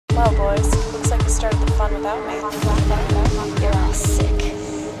Well, boys, looks like you started the fun without me. You're all sick.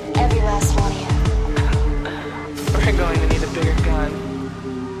 Every last one of you. We're going to need a bigger gun.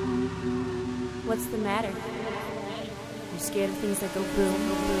 What's the matter? You scared of things that go boom,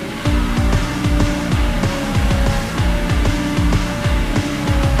 boom, boom?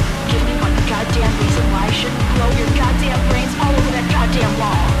 Give me one goddamn reason why I shouldn't blow your goddamn brains all over that goddamn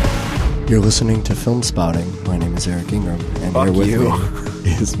wall. You're listening to Film Spouting. My name is Eric Ingram, and Fuck here with you.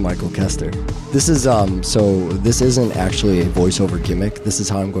 me is Michael Kester. This is so this isn't actually a voiceover gimmick. This is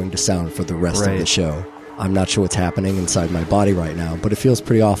how I'm going to sound for the rest of the show. I'm not sure what's happening inside my body right now, but it feels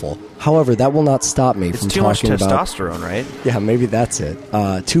pretty awful. However, that will not stop me from talking about... It's too much testosterone, right? Yeah, maybe that's it.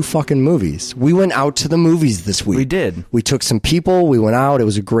 2 fucking movies. We went out to the movies this week. We did. We took some people. We went out. It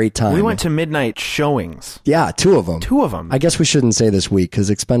was a great time. We went to midnight showings. Yeah, 2 of them. 2 of them. I guess we shouldn't say this week because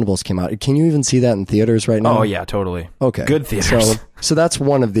Expendables came out. Can you even see that in theaters right now? Oh yeah, totally. Okay, good theaters. So that's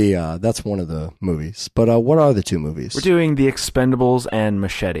one of the movies. But what are the 2 movies? We're doing The Expendables and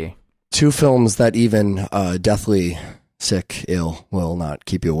Machete. 2 films that even deathly ill will not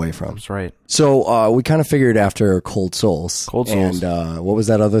keep you away from. That's right. So we kind of figured after Cold Souls. And what was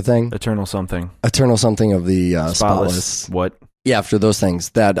that other thing? Eternal something of the Spotless. What? Yeah, after those things,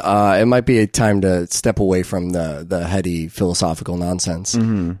 that it might be a time to step away from the heady philosophical nonsense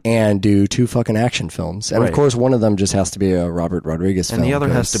and do 2 fucking action films. And of course, one of them just has to be a Robert Rodriguez film. And the other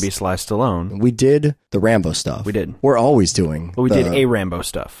has to be Sly Stallone. We did the Rambo stuff. We did. We're always doing. But we did a Rambo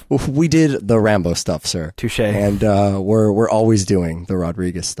stuff. We did the Rambo stuff, sir. Touche. And we're always doing the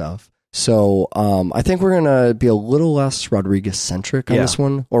Rodriguez stuff. So I think we're gonna be a little less Rodriguez centric on this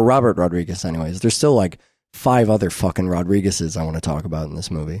one, or Robert Rodriguez, anyways. There's still like 5 other fucking Rodriguez's I want to talk about in this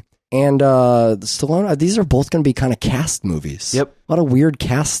movie. And Stallone, these are both going to be kind of cast movies. Yep. A lot of weird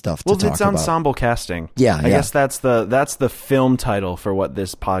cast stuff to talk about. Well, it's ensemble casting. Yeah, I guess that's the film title for what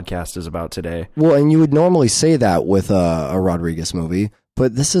this podcast is about today. Well, and you would normally say that with a Rodriguez movie,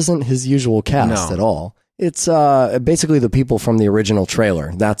 but this isn't his usual cast at all. It's basically the people from the original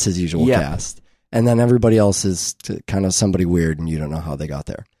trailer. That's his usual cast. And then everybody else is kind of somebody weird, and you don't know how they got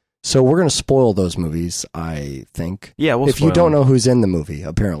there. So we're going to spoil those movies, I think. Yeah, we'll If spoil you don't them. know who's in the movie,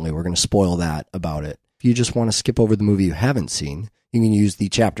 apparently, we're going to spoil that about it. If you just want to skip over the movie you haven't seen, you can use the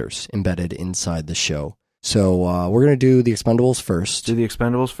chapters embedded inside the show. So we're going to do The Expendables first. Do The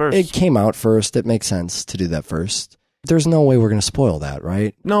Expendables first. It came out first. It makes sense to do that first. There's no way we're going to spoil that,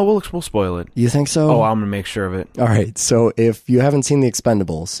 right? No, we'll spoil it. You think so? Oh, I'm going to make sure of it. All right. So if you haven't seen The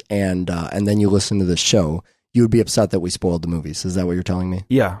Expendables and then you listen to this show, you would be upset that we spoiled the movies. Is that what you're telling me?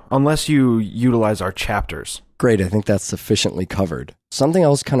 Yeah, unless you utilize our chapters. Great, I think that's sufficiently covered. Something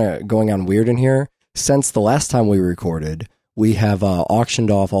else kind of going on weird in here. Since the last time we recorded, we have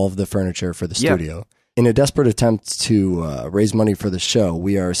auctioned off all of the furniture for the studio. In a desperate attempt to raise money for the show,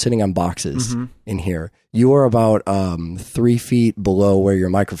 we are sitting on boxes in here. You are about 3 feet below where your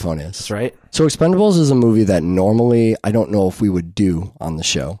microphone is. That's right. So Expendables is a movie that normally I don't know if we would do on the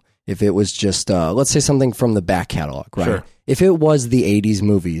show. If it was just, let's say something from the back catalog, right? Sure. If it was the 80s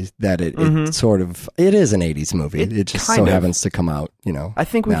movie, that it sort of, it is an 80s movie. It just so happens to come out, I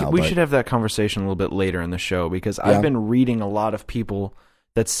think we should have that conversation a little bit later in the show because I've been reading a lot of people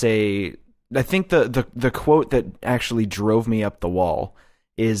that say, I think the quote that actually drove me up the wall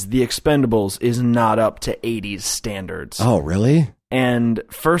is The Expendables is not up to 80s standards. Oh, really? And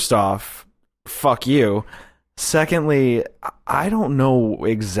first off, fuck you. Secondly, I don't know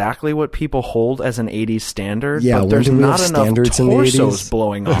exactly what people hold as an 80s standard, but there's not enough torsos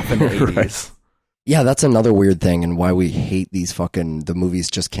blowing off in the 80s. Right. Yeah, that's another weird thing and why we hate these fucking the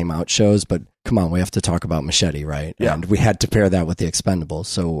movies just came out shows, but come on, we have to talk about Machete, right? Yeah. And we had to pair that with The Expendables,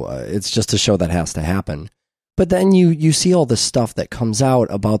 so it's just a show that has to happen. But then you see all this stuff that comes out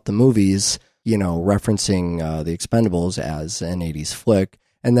about the movies, referencing The Expendables as an 80s flick,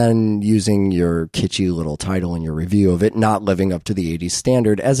 and then using your kitschy little title in your review of it not living up to the 80s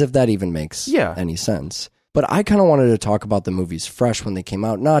standard, as if that even makes any sense. But I kind of wanted to talk about the movies fresh when they came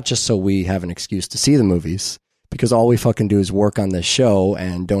out, not just so we have an excuse to see the movies, because all we fucking do is work on this show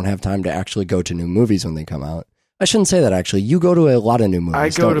and don't have time to actually go to new movies when they come out. I shouldn't say that, actually. You go to a lot of new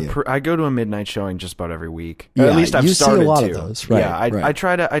movies, I go to a midnight showing just about every week. Yeah, at least I've started to. You see a lot of those, right? Yeah, I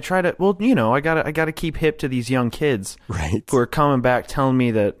try to. Well, I gotta keep hip to these young kids, right? Who are coming back telling me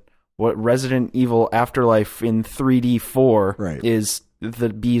that what Resident Evil Afterlife in 3D4 is the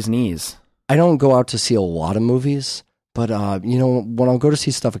bee's knees. I don't go out to see a lot of movies, but when I'll go to see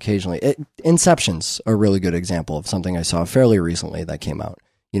stuff occasionally, Inception's a really good example of something I saw fairly recently that came out.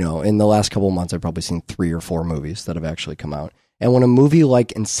 In the last couple of months, I've probably seen 3 or 4 movies that have actually come out. And when a movie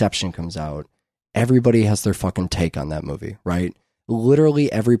like Inception comes out, everybody has their fucking take on that movie, right?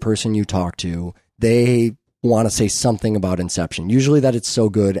 literally every person you talk to, they want to say something about Inception. Usually that it's so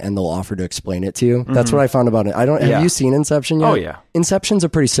good and they'll offer to explain it to you. That's what I found about it. Have you seen Inception yet? Oh, yeah. Inception's a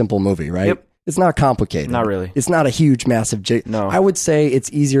pretty simple movie, right? Yep. It's not complicated. Not really. It's not a huge, massive... No. I would say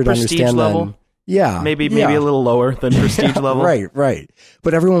it's easier to Prestige understand level? than... Yeah. Maybe a little lower than prestige level. Right.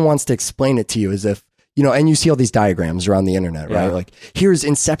 But everyone wants to explain it to you as if, and you see all these diagrams around the internet, right? Like, here's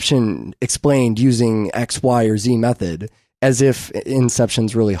Inception explained using X, Y, or Z method, as if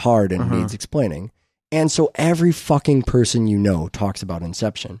Inception's really hard and needs explaining. And so every fucking person talks about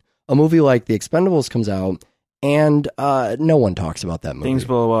Inception. A movie like The Expendables comes out, and no one talks about that movie. Things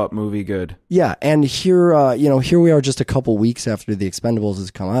blow up, movie good. Yeah, and here we are just a couple weeks after The Expendables has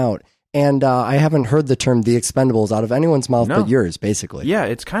come out, and I haven't heard the term The Expendables out of anyone's mouth but yours, basically. Yeah,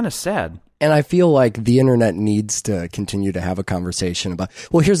 it's kind of sad. And I feel like the internet needs to continue to have a conversation about,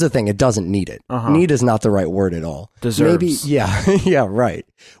 well, here's the thing, it doesn't need it. Need is not the right word at all. Deserves. Maybe, yeah, right.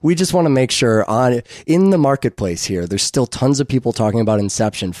 We just want to make sure in the marketplace here, there's still tons of people talking about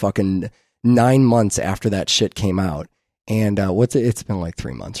Inception fucking 9 months after that shit came out. And it's been like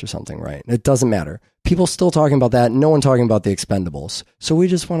 3 months or something, right? It doesn't matter. People still talking about that, no one talking about The Expendables. So we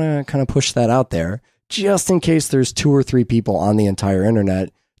just want to kind of push that out there, just in case there's 2 or 3 people on the entire internet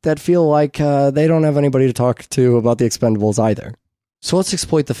that feel like they don't have anybody to talk to about The Expendables either. So let's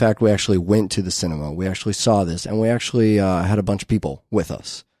exploit the fact we actually went to the cinema, we actually saw this, and we actually had a bunch of people with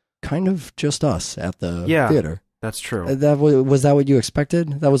us. Kind of just us at the theater. That's true. Was that what you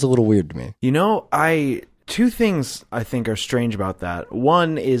expected? That was a little weird to me. Two things I think are strange about that.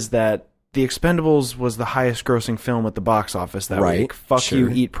 One is that The Expendables was the highest grossing film at the box office that week. Fuck you,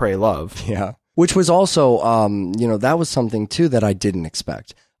 Eat, Pray, Love. Yeah. Which was also, that was something too that I didn't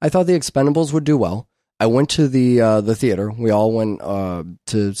expect. I thought The Expendables would do well. I went to the theater. We all went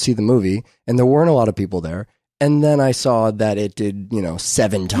to see the movie, and there weren't a lot of people there. And then I saw that it did,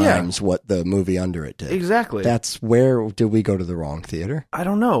 7 times what the movie under it did. Exactly. Did we go to the wrong theater? I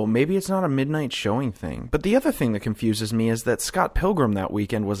don't know. Maybe it's not a midnight showing thing. But the other thing that confuses me is that Scott Pilgrim that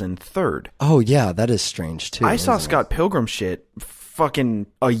weekend was in third. Oh, yeah, that is strange, too. I saw Scott Pilgrim shit fucking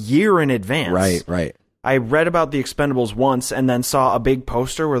a year in advance. Right. I read about The Expendables once and then saw a big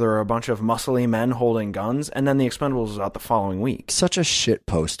poster where there were a bunch of muscly men holding guns, and then The Expendables was out the following week. Such a shit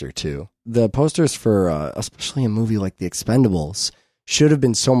poster, too. The posters for, especially a movie like The Expendables, should have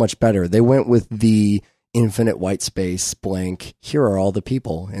been so much better. They went with the infinite white space, blank, here are all the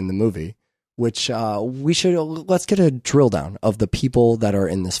people in the movie, which let's get a drill down of the people that are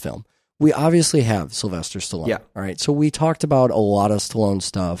in this film. We obviously have Sylvester Stallone. Yeah. All right. So we talked about a lot of Stallone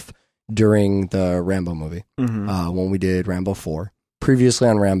stuff during the Rambo movie, when we did Rambo 4. Previously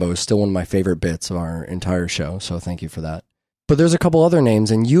on Rambo is still one of my favorite bits of our entire show, so thank you for that. But there's a couple other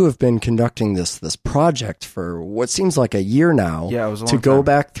names, and you have been conducting this project for what seems like a year now. Yeah, it was a long to go time.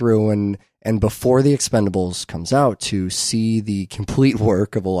 back through and before The Expendables comes out, to see the complete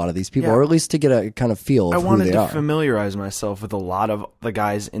work of a lot of these people, or at least to get a kind of feel of who they are. I wanted to familiarize myself with a lot of the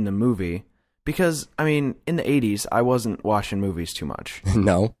guys in the movie. Because, in the 80s, I wasn't watching movies too much.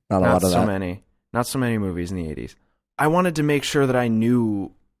 No, not a lot of that. Not so many movies in the 80s. I wanted to make sure that I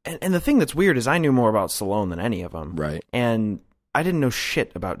knew... And the thing that's weird is I knew more about Stallone than any of them. Right. And I didn't know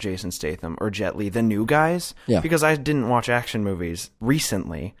shit about Jason Statham or Jet Li, the new guys. Yeah. Because I didn't watch action movies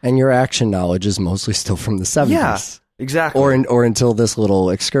recently. And your action knowledge is mostly still from the 70s. Yeah, exactly. Or until this little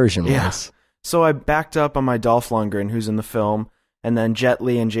excursion was. So I backed up on my Dolph Lundgren, who's in the film, and then Jet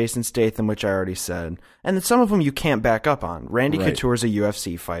Li and Jason Statham, which I already said. And then some of them you can't back up on. Randy Couture's a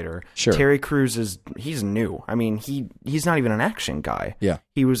UFC fighter. Sure. Terry Crews he's new. He's not even an action guy. Yeah.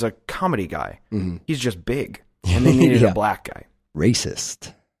 He was a comedy guy. Mm-hmm. He's just big. And they needed a black guy.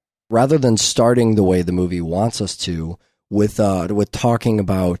 Racist. Rather than starting the way the movie wants us to, with talking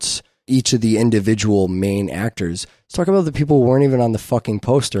about each of the individual main actors, let's talk about the people who weren't even on the fucking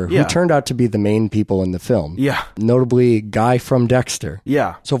poster, who turned out to be the main people in the film. Yeah. Notably, Guy from Dexter.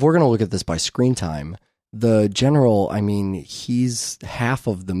 Yeah. So if we're going to look at this by screen time, the general, he's half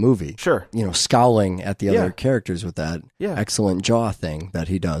of the movie. Sure. Scowling at the other characters with that excellent jaw thing that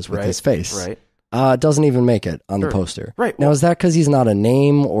he does with his face. Right. Doesn't even make it on the poster. Right. Now, is that because he's not a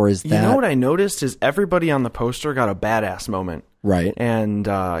name, or is that... You know what I noticed is everybody on the poster got a badass moment. Right. And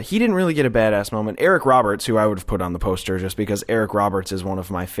he didn't really get a badass moment. Eric Roberts, who I would have put on the poster just because Eric Roberts is one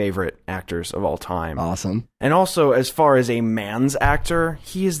of my favorite actors of all time. Awesome. And also, as far as a man's actor,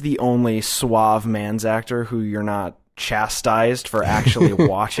 he is the only suave man's actor who you're not chastised for actually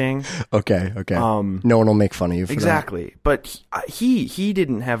watching. Okay. No one will make fun of you for exactly. that. But he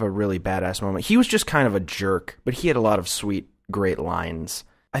didn't have a really badass moment. He was just kind of a jerk, but he had a lot of sweet, great lines.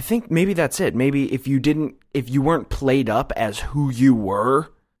 I think maybe that's it. Maybe if you weren't played up as who you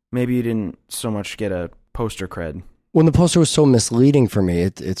were, maybe you didn't so much get a poster cred. When the poster was so misleading for me,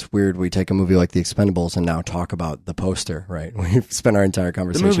 it's weird we take a movie like The Expendables and now talk about the poster, right? We've spent our entire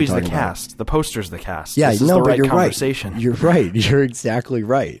conversation talking about the movie's the cast. The poster's the cast. Yeah, this is no, the but right you're conversation. right. You're right. You're exactly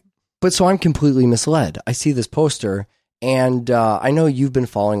right. But so I'm completely misled. I see this poster, and I know you've been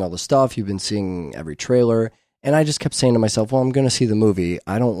following all the stuff. You've been seeing every trailer, and I just kept saying to myself, well, I'm going to see the movie.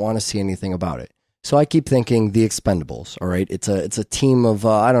 I don't want to see anything about it. So I keep thinking The Expendables, all right? It's a team of,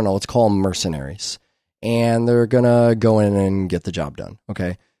 I don't know, let's call them mercenaries. And they're going to go in and get the job done,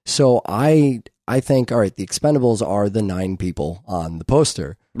 okay? So I think, all right, the Expendables are the 9 people on the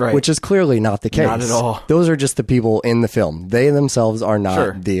poster, right? Which is clearly not the case. Not at all. Those are just the people in the film. They themselves are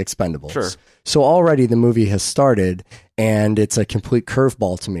not the Expendables. Sure. So already the movie has started, and it's a complete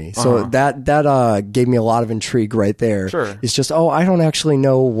curveball to me. So that gave me a lot of intrigue right there. Sure. It's just, I don't actually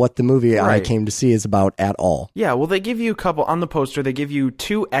know what the movie I came to see is about at all. Yeah, well, they give you a couple, on the poster, they give you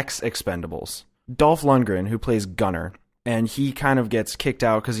 2 ex-Expendables. Dolph Lundgren, who plays Gunner, and he kind of gets kicked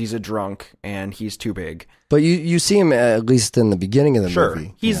out because he's a drunk and he's too big. But you see him at least in the beginning of the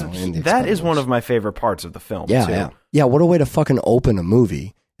movie. That is one of my favorite parts of the film. Yeah. What a way to fucking open a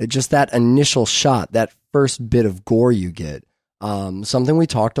movie! Just that initial shot, that first bit of gore you get. Something we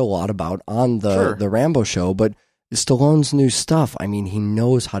talked a lot about on the Rambo show, but Stallone's new stuff. I mean, he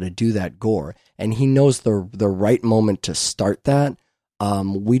knows how to do that gore, and he knows the right moment to start that.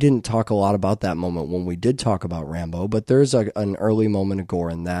 We didn't talk a lot about that moment when we did talk about Rambo, but there's an early moment of gore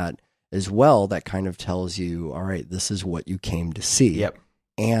in that as well that kind of tells you, all right, this is what you came to see. Yep.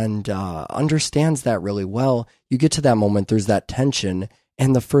 And understands that really well. You get to that moment, there's that tension,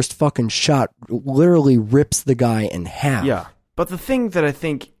 and the first fucking shot literally rips the guy in half. Yeah. But the thing that I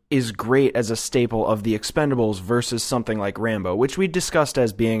think is great as a staple of the Expendables versus something like Rambo, which we discussed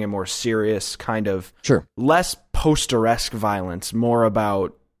as being a more serious kind of less poster-esque violence, more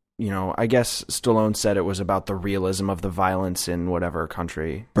about, I guess Stallone said it was about the realism of the violence in whatever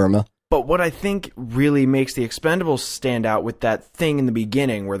country. Burma. But what I think really makes the Expendables stand out with that thing in the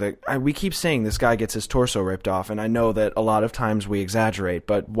beginning where we keep saying this guy gets his torso ripped off, and I know that a lot of times we exaggerate,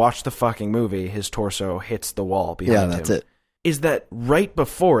 but watch the fucking movie, his torso hits the wall behind him. Yeah, that's it. Is that right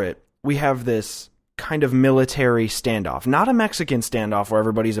before it, we have this kind of military standoff. Not a Mexican standoff where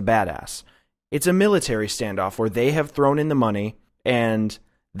everybody's a badass. It's a military standoff where they have thrown in the money and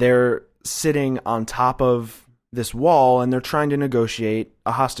they're sitting on top of this wall and they're trying to negotiate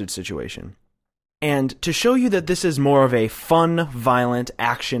a hostage situation. And to show you that this is more of a fun, violent,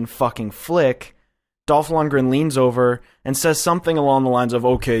 action fucking flick, Dolph Lundgren leans over and says something along the lines of,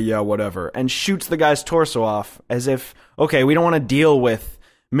 okay, yeah, whatever, and shoots the guy's torso off as if, okay, we don't want to deal with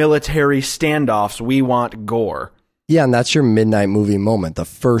military standoffs, we want gore. Yeah, and that's your midnight movie moment, the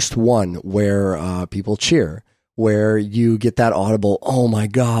first one where people cheer, where you get that audible, oh my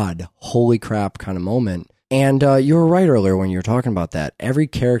God, holy crap kind of moment. And you were right earlier when you were talking about that. Every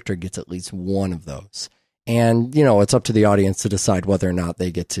character gets at least one of those. And, it's up to the audience to decide whether or not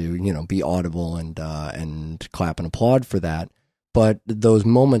they get to, be audible and clap and applaud for that. But those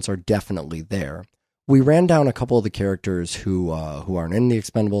moments are definitely there. We ran down a couple of the characters who aren't in the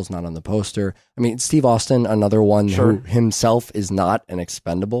Expendables, not on the poster. I mean, Steve Austin, another one who himself is not an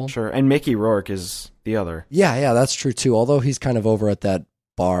expendable. Sure, and Mickey Rourke is the other. Yeah, that's true too. Although he's kind of over at that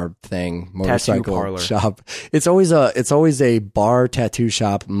bar thing, motorcycle shop. It's always a bar, tattoo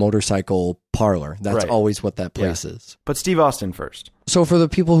shop, motorcycle parlor. That's always what that place is. But Steve Austin first. So for the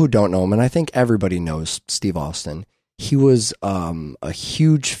people who don't know him, and I think everybody knows Steve Austin, he was a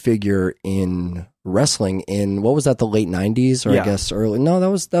huge figure in wrestling in, what was that, the late 90s? Or I guess early, no,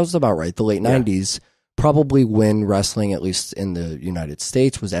 that was about right. The late 90s, probably when wrestling, at least in the United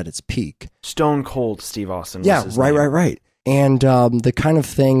States, was at its peak. Stone Cold Steve Austin was his name. Right. And the kind of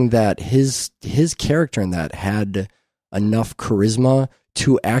thing that his character in that had enough charisma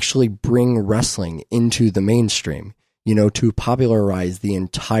to actually bring wrestling into the mainstream, to popularize the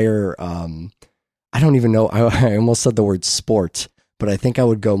entire, I don't even know, I almost said the word sport, but I think I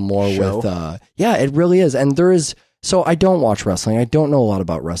would go more with, it really is. And so I don't watch wrestling. I don't know a lot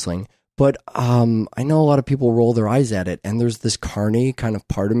about wrestling, but I know a lot of people roll their eyes at it. And there's this carny kind of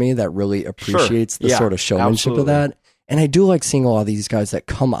part of me that really appreciates the sort of showmanship of that. And I do like seeing a lot of these guys that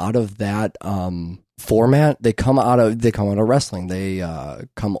come out of that format. They come out of wrestling. They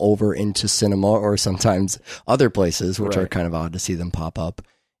come over into cinema or sometimes other places, which are kind of odd to see them pop up,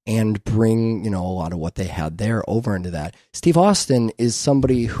 and bring a lot of what they had there over into that. Steve Austin is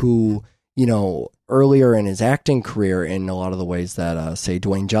somebody who earlier in his acting career in a lot of the ways that, say,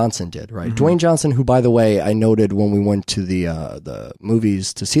 Dwayne Johnson did, right? Dwayne Johnson, who, by the way, I noted when we went to the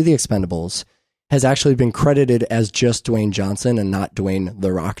movies to see The Expendables, has actually been credited as just Dwayne Johnson and not Dwayne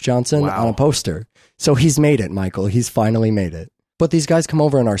The Rock Johnson on a poster. So he's made it, Michael. He's finally made it. But these guys come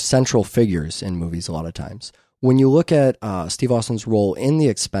over and are central figures in movies a lot of times. When you look at Steve Austin's role in The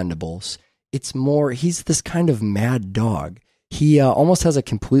Expendables, it's more, he's this kind of mad dog. He almost has a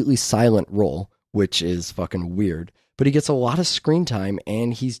completely silent role, which is fucking weird. But he gets a lot of screen time,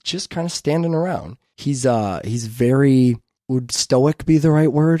 and he's just kind of standing around. He's very, would stoic be the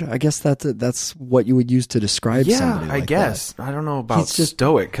right word? I guess that's what you would use to describe somebody like I guess. that. I don't know about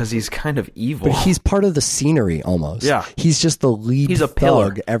stoic, because he's kind of evil. But he's part of the scenery almost. Yeah. He's just the lead He's a thug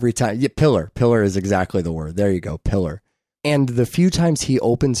pillar. every time. Yeah, pillar. Pillar is exactly the word. There you go, pillar. And the few times he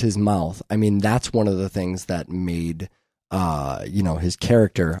opens his mouth, I mean, that's one of the things that made... his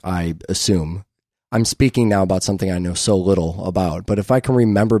character, I assume. I'm speaking now about something I know so little about, but if I can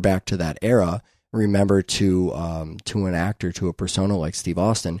remember back to that era, remember to an actor, to a persona like Steve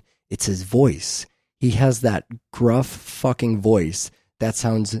Austin, it's his voice. He has that gruff fucking voice that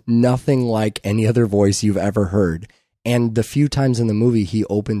sounds nothing like any other voice you've ever heard. And the few times in the movie he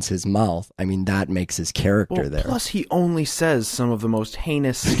opens his mouth, I mean, that makes his character there. Plus, he only says some of the most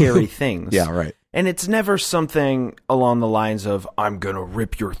heinous, scary things. Yeah, right. And it's never something along the lines of, I'm going to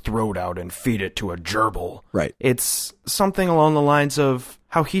rip your throat out and feed it to a gerbil. Right. It's something along the lines of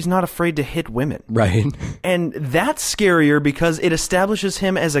how he's not afraid to hit women. Right. And that's scarier because it establishes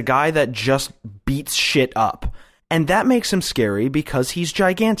him as a guy that just beats shit up. And that makes him scary because he's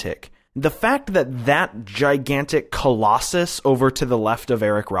gigantic. The fact that gigantic colossus over to the left of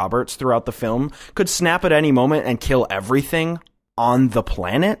Eric Roberts throughout the film could snap at any moment and kill everything on the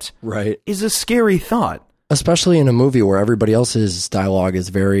planet, right, is a scary thought. Especially in a movie where everybody else's dialogue is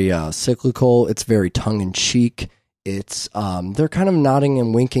very cyclical, it's very tongue-in-cheek, it's they're kind of nodding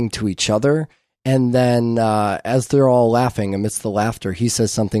and winking to each other, and then as they're all laughing, amidst the laughter, he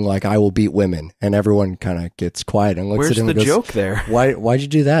says something like, I will beat women, and everyone kind of gets quiet and looks at him and goes, joke there? Why'd you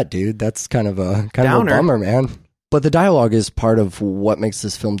do that, dude? That's kind of a bummer, man. But the dialogue is part of what makes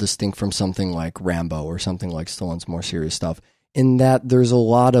this film distinct from something like Rambo or something like Stallone's more serious stuff. In that there's a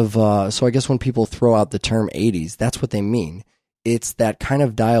lot of, so I guess when people throw out the term 80s, that's what they mean. It's that kind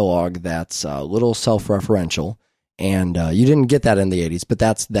of dialogue that's a little self-referential, and you didn't get that in the 80s, but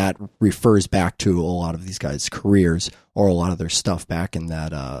that refers back to a lot of these guys' careers or a lot of their stuff back in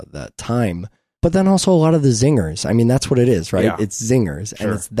that time. But then also a lot of the zingers. I mean, that's what it is, right? Yeah. It's zingers, sure.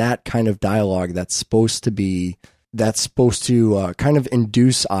 And it's that kind of dialogue that's supposed to kind of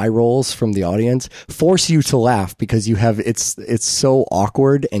induce eye rolls from the audience, force you to laugh because you have it's so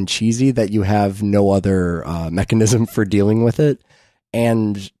awkward and cheesy that you have no other mechanism for dealing with it.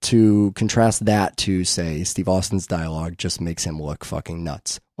 And to contrast that to, say, Steve Austin's dialogue just makes him look fucking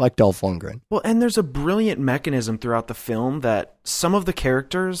nuts, like Dolph Lundgren. Well, and there's a brilliant mechanism throughout the film that some of the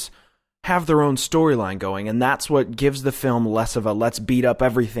characters have their own storyline going, and that's what gives the film less of a let's beat up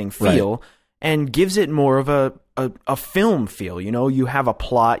everything feel, right, and gives it more of a film feel. You know, you have a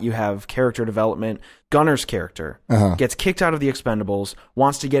plot, you have character development. Gunner's character gets kicked out of the Expendables,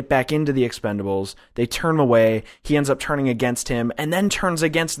 wants to get back into the Expendables. They turn him away. He ends up turning against him and then turns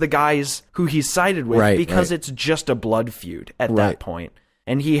against the guys who he's sided with because it's just a blood feud at that point.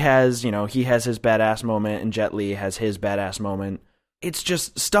 And he has his badass moment, and Jet Li has his badass moment. It's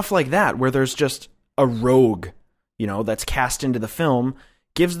just stuff like that where there's just a rogue, that's cast into the film,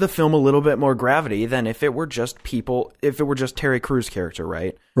 gives the film a little bit more gravity than if it were just Terry Crews' character,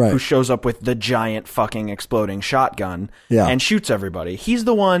 right? Who shows up with the giant fucking exploding shotgun and shoots everybody. He's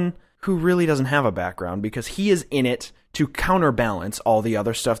the one who really doesn't have a background because he is in it to counterbalance all the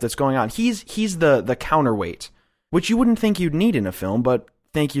other stuff that's going on. He's the counterweight, which you wouldn't think you'd need in a film, but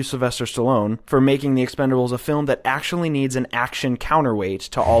thank you, Sylvester Stallone, for making The Expendables a film that actually needs an action counterweight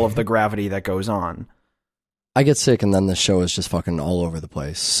to all of the gravity that goes on. I get sick and then the show is just fucking all over the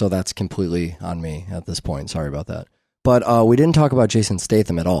place. So that's completely on me at this point. Sorry about that. But we didn't talk about Jason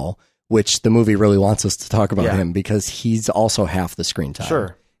Statham at all, which the movie really wants us to talk about him because he's also half the screen time.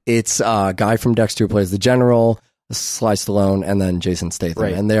 Sure. It's a guy from Dexter who plays the general, Sly Stallone, and then Jason Statham.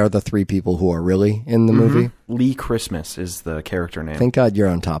 Right. And they are the three people who are really in the movie. Lee Christmas is the character name. Thank God you're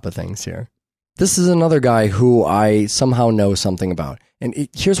on top of things here. This is another guy who I somehow know something about. And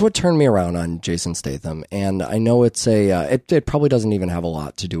here's what turned me around on Jason Statham. And I know it's it probably doesn't even have a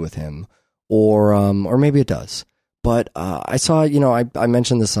lot to do with him, or maybe it does. But I saw, I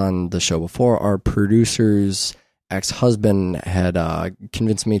mentioned this on the show before. Our producer's ex-husband had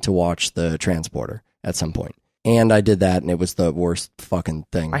convinced me to watch The Transporter at some point. And I did that, and it was the worst fucking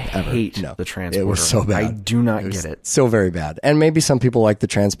thing I ever. hate the Transporter. It was so bad. I do not get it. So very bad. And maybe some people like the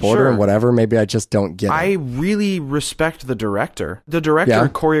Transporter Sure. and whatever. Maybe I just don't get I it. really respect the director. The director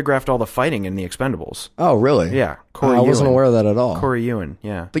choreographed all the fighting in the Expendables. Oh, really? Yeah. Corey I wasn't Ewan. aware of that at all. Corey Ewan,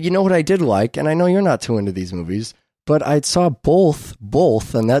 yeah. But you know what I did like, and I know you're not too into these movies, but I saw both,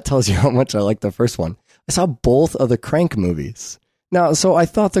 and that tells you how much I like the first one. I saw both of the Crank movies. Now, so I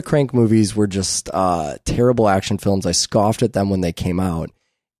thought the Crank movies were just terrible action films. I scoffed at them when they came out.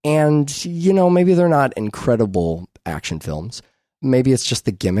 And, you know, maybe they're not incredible action films. Maybe it's just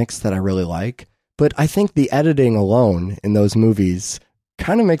the gimmicks that I really like. But I think the editing alone in those movies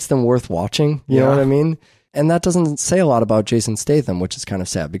kind of makes them worth watching. You know what I mean? And that doesn't say a lot about Jason Statham, which is kind of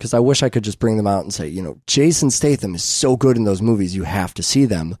sad because I wish I could just bring them out and say, you know, Jason Statham is so good in those movies, you have to see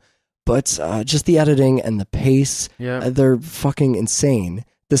them. But just the editing and the pace, they're fucking insane.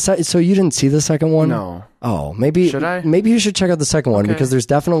 So you didn't see the second one? No. Oh, maybe should I? Maybe you should check out the second one because there's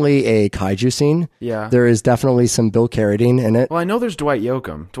definitely a kaiju scene. Yeah. There is definitely some Bill Carradine in it. Well, I know there's Dwight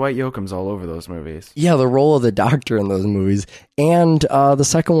Yoakam. Dwight Yoakam's all over those movies. Yeah, the role of the doctor in those movies. And the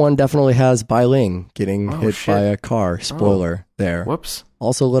second one definitely has Bai Ling getting hit by a car. Spoiler there. Whoops.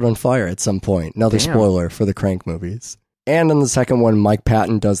 Also lit on fire at some point. Another spoiler for the Crank movies. And in the second one, Mike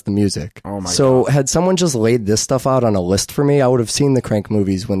Patton does the music. Oh my God. So had someone just laid this stuff out on a list for me, I would have seen the Crank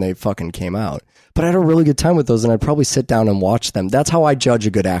movies when they fucking came out. But I had a really good time with those, and I'd probably sit down and watch them. That's how I judge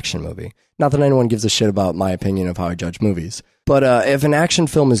a good action movie. Not that anyone gives a shit about my opinion of how I judge movies. But if an action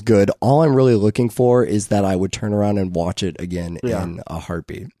film is good, all I'm really looking for is that I would turn around and watch it again in a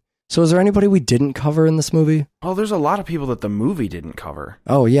heartbeat. So is there anybody we didn't cover in this movie? Oh, there's a lot of people that the movie didn't cover.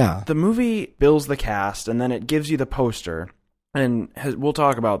 Oh, yeah. The movie bills the cast, and then it gives you the poster. And we'll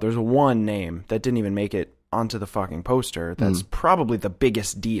talk about, there's one name that didn't even make it onto the fucking poster. That's probably the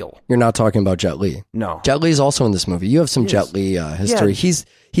biggest deal. You're not talking about Jet Li. No. Jet Li's also in this movie. You have some Jet Li history. Yeah.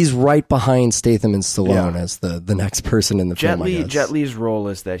 He's right behind Statham and Stallone as the next person in the film, I guess. Jet Li's role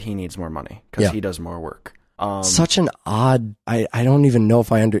is that he needs more money because he does more work. Such an odd, I don't even know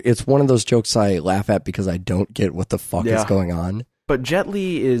if it's one of those jokes I laugh at because I don't get what the fuck is going on. But Jet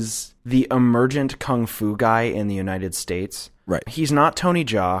Li is the emergent kung fu guy in the United States. Right. He's not Tony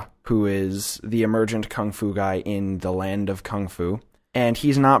Jaa, who is the emergent kung fu guy in the land of kung fu. And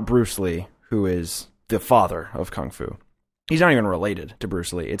he's not Bruce Lee, who is the father of kung fu. He's not even related to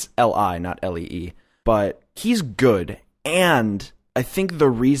Bruce Lee. It's L-I, not L-E-E. But he's good. And I think the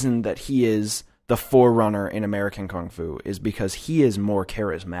reason that he is the forerunner in American kung fu is because he is more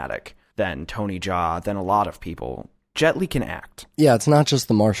charismatic than Tony Jaa, than a lot of people. Jet Li can act. Yeah, it's not just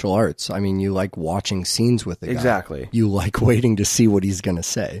the martial arts. I mean, you like watching scenes with the guy. Exactly. You like waiting to see what he's going to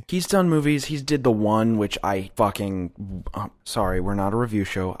say. He's done movies. He's did the one which I fucking... sorry, we're not a review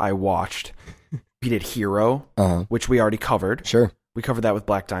show. I watched. He did Hero, which we already covered. Sure. We covered that with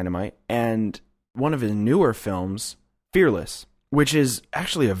Black Dynamite. And one of his newer films, Fearless, which is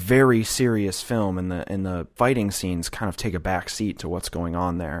actually a very serious film, and the fighting scenes kind of take a back seat to what's going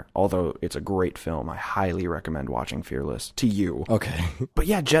on there. Although it's a great film, I highly recommend watching Fearless to you. Okay. But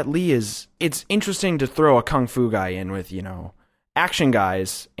yeah, Jet Li it's interesting to throw a kung fu guy in with, action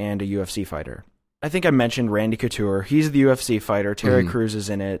guys and a UFC fighter. I think I mentioned Randy Couture. He's the UFC fighter. Terry Crews is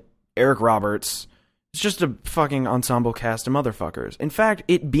in it. Eric Roberts. It's just a fucking ensemble cast of motherfuckers. In fact,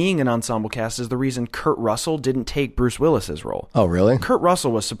 it being an ensemble cast is the reason Kurt Russell didn't take Bruce Willis's role. Oh, really? Kurt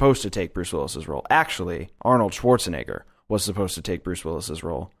Russell was supposed to take Bruce Willis's role. Actually, Arnold Schwarzenegger was supposed to take Bruce Willis's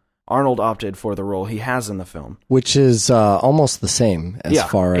role. Arnold opted for the role he has in the film. Which is almost the same as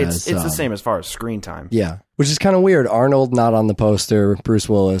far as... It's the same as far as screen time. Yeah, which is kind of weird. Arnold not on the poster, Bruce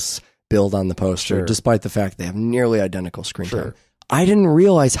Willis billed on the poster, despite the fact they have nearly identical screen time. I didn't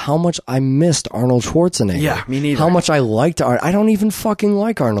realize how much I missed Arnold Schwarzenegger. Yeah, me neither. How much I liked Arnold. I don't even fucking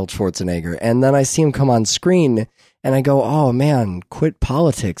like Arnold Schwarzenegger. And then I see him come on screen, and I go, oh man, quit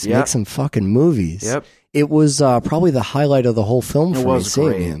politics. Make some fucking movies. Yep. It was probably the highlight of the whole film for me,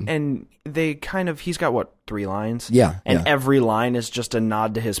 seeing him. And they he's got, 3 lines? Yeah. And every line is just a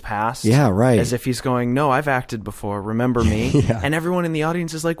nod to his past. Yeah, right. As if he's going, no, I've acted before, remember me? And everyone in the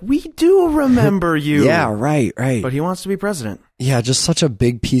audience is like, we do remember you. Yeah, right. But he wants to be president. Yeah, just such a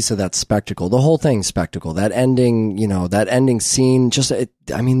big piece of that spectacle. The whole thing's spectacle. That ending, that ending scene,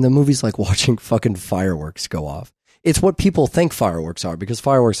 the movie's like watching fucking fireworks go off. It's what people think fireworks are, because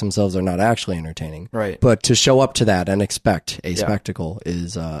fireworks themselves are not actually entertaining. Right. But to show up to that and expect a spectacle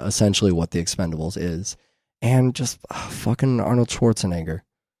is essentially what The Expendables is. And just fucking Arnold Schwarzenegger.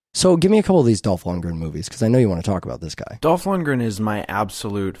 So give me a couple of these Dolph Lundgren movies, because I know you want to talk about this guy. Dolph Lundgren is my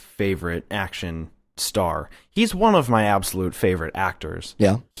absolute favorite action star. He's one of my absolute favorite actors.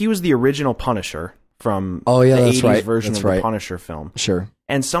 Yeah. He was the original Punisher from the 80s version that's of the right. Punisher film. Sure.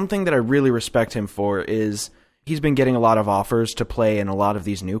 And something that I really respect him for is he's been getting a lot of offers to play in a lot of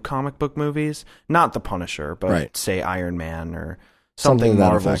these new comic book movies. Not the Punisher, but say Iron Man or something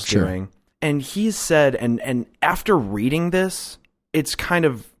Marvel's doing. Sure. And he's said, and after reading this, it's kind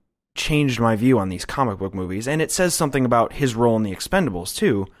of changed my view on these comic book movies. And it says something about his role in the Expendables,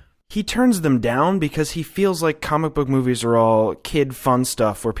 too. He turns them down because he feels like comic book movies are all kid fun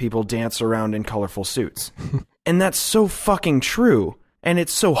stuff where people dance around in colorful suits. And that's so fucking true. And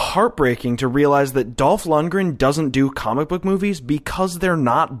it's so heartbreaking to realize that Dolph Lundgren doesn't do comic book movies because they're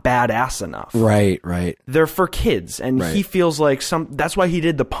not badass enough. Right, right. They're for kids, and he feels like that's why he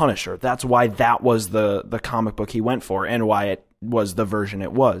did The Punisher. That's why that was the comic book he went for, and why it was the version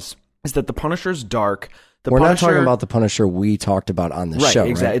it was. Is that The Punisher's dark. We're not talking about the Punisher we talked about on the show,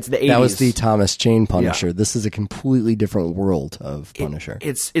 exactly. right? It's the 80s. That was the Thomas Jane Punisher. Yeah. This is a completely different world of Punisher.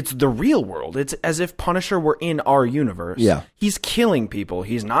 It's the real world. It's as if Punisher were in our universe. Yeah. He's killing people.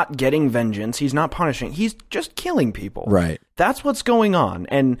 He's not getting vengeance. He's not punishing. He's just killing people. Right. That's what's going on.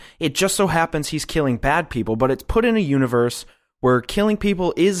 And it just so happens he's killing bad people, but it's put in a universe where killing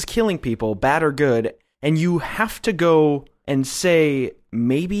people is killing people, bad or good, and you have to go and say,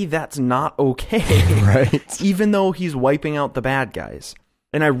 maybe that's not okay. Right. Even though he's wiping out the bad guys.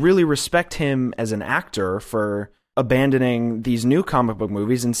 And I really respect him as an actor for abandoning these new comic book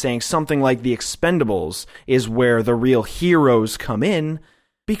movies and saying something like The Expendables is where the real heroes come in,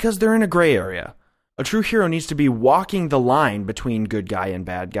 because they're in a gray area. A true hero needs to be walking the line between good guy and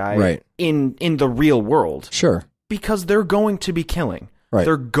bad guy in the real world. Sure. Because they're going to be killing. Right.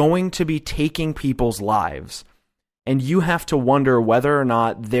 They're going to be taking people's lives. And you have to wonder whether or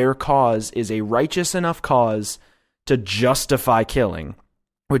not their cause is a righteous enough cause to justify killing,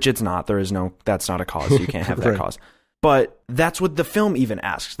 which it's not. That's not a cause. You can't have that cause. But that's what the film even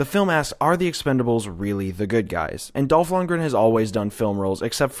asks. The film asks, are the Expendables really the good guys? And Dolph Lundgren has always done film roles,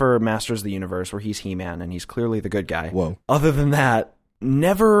 except for Masters of the Universe, where he's He-Man, and he's clearly the good guy. Whoa. Other than that,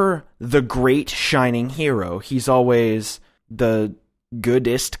 never the great shining hero. He's always the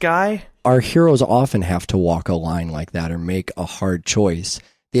goodest guy. Our heroes often have to walk a line like that or make a hard choice.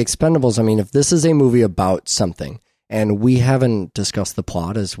 The Expendables, I mean, if this is a movie about something, and we haven't discussed the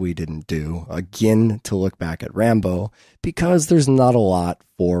plot as we didn't do, again, to look back at Rambo, because there's not a lot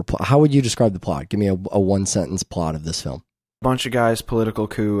for... How would you describe the plot? Give me a one-sentence plot of this film. Bunch of guys, political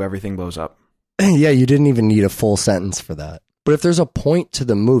coup, everything blows up. Yeah, you didn't even need a full sentence for that. But if there's a point to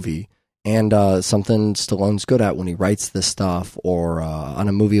the movie... And something Stallone's good at when he writes this stuff, or on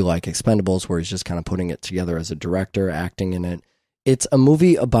a movie like Expendables, where he's just kind of putting it together as a director, acting in it. It's a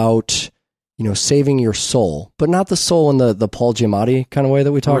movie about, saving your soul, but not the soul in the Paul Giamatti kind of way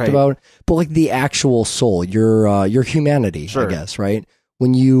that we talked about, but like the actual soul, your humanity, I guess, right?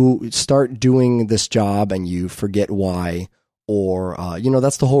 When you start doing this job and you forget why, or,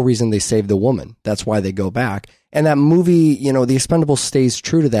 that's the whole reason they saved the woman. That's why they go back. And that movie, The Expendables stays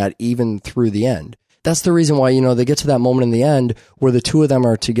true to that even through the end. That's the reason why, they get to that moment in the end where the two of them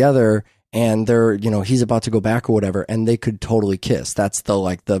are together and they're, he's about to go back or whatever, and they could totally kiss. That's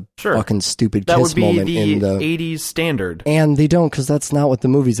the fucking stupid kiss moment in the 80s standard. And they don't, because that's not what the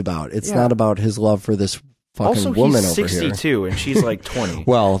movie's about. It's not about his love for this fucking woman over here. Also, he's 62 and she's like 20.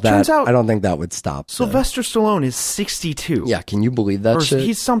 Well, that I don't think that would stop. Sylvester Stallone is 62. Yeah, can you believe that shit?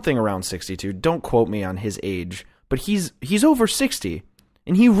 He's something around 62. Don't quote me on his age, but he's over 60,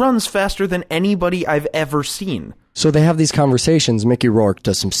 and he runs faster than anybody I've ever seen. So they have these conversations. Mickey Rourke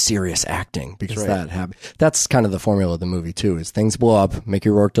does some serious acting because that's kind of the formula of the movie too. Is things blow up, Mickey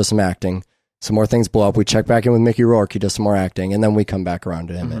Rourke does some acting, some more things blow up, we check back in with Mickey Rourke, he does some more acting, and then we come back around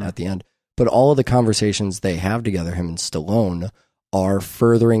to him at the end. But all of the conversations they have together, him and Stallone, are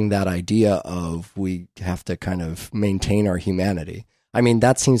furthering that idea of we have to kind of maintain our humanity. I mean,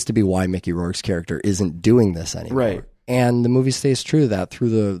 that seems to be why Mickey Rourke's character isn't doing this anymore. Right. And the movie stays true to that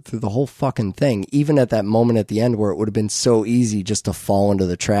through the whole fucking thing. Even at that moment at the end where it would have been so easy just to fall into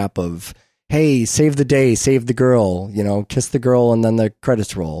the trap of, hey, save the day, save the girl, kiss the girl and then the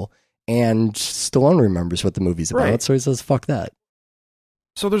credits roll. And Stallone remembers what the movie's about, so he says, fuck that.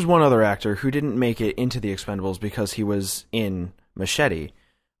 So there's one other actor who didn't make it into the Expendables because he was in Machete.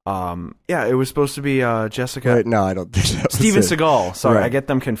 It was supposed to be Jessica. Right, no, I don't think that was Steven Seagal. Sorry, I get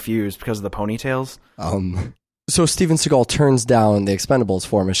them confused because of the ponytails. So Steven Seagal turns down the Expendables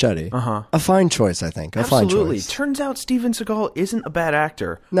for Machete. A fine choice, I think. Absolutely. Fine choice. Turns out Steven Seagal isn't a bad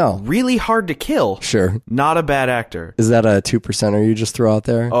actor. No. Really hard to kill. Sure. Not a bad actor. Is that a 2%er you just throw out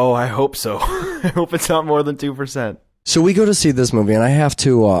there? Oh, I hope so. I hope it's not more than 2%. So we go to see this movie, and I have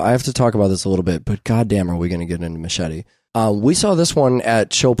to talk about this a little bit, but goddamn, are we going to get into Machete? We saw this one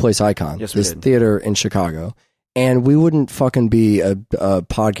at Showplace Icon, Yes, we this did. theater in Chicago. And we wouldn't fucking be a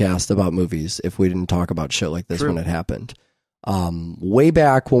podcast about movies if we didn't talk about shit like this True. when it happened. Way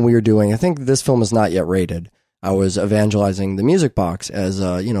back when we were doing, I think this film is not yet rated. I was evangelizing the Music Box as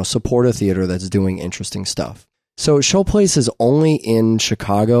a, support a theater that's doing interesting stuff. So Showplace is only in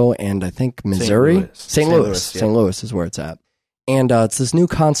Chicago and I think Missouri. St. Louis. St. Louis is where it's at. And it's this new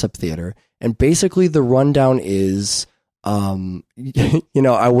concept theater. And basically the rundown is, I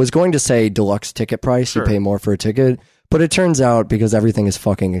was going to say deluxe ticket price. Sure. You pay more for a ticket. But it turns out, because everything is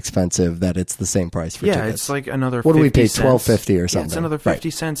fucking expensive, that it's the same price for tickets. It's like another. What do we pay? $12.50 or something. It's another 50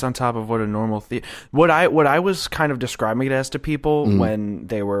 cents on top of what a normal theater. What I was kind of describing it as to people when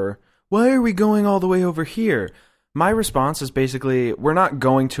they were, why are we going all the way over here? My response is basically, we're not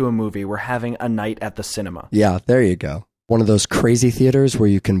going to a movie. We're having a night at the cinema. Yeah, there you go. One of those crazy theaters where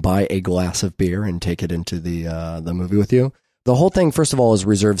you can buy a glass of beer and take it into the movie with you. The whole thing, first of all, is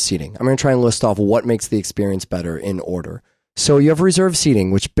reserved seating. I'm going to try and list off what makes the experience better in order. So you have reserved seating,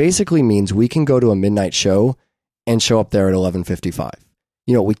 which basically means we can go to a midnight show and show up there at 11:55.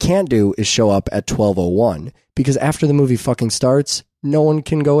 What we can't do is show up at 12:01 because after the movie fucking starts, no one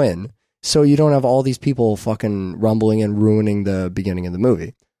can go in. So you don't have all these people fucking rumbling and ruining the beginning of the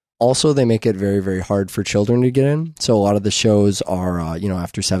movie. Also, they make it very, very hard for children to get in. So a lot of the shows are,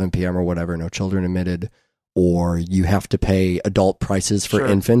 after 7 p.m. or whatever, no children admitted. Or you have to pay adult prices for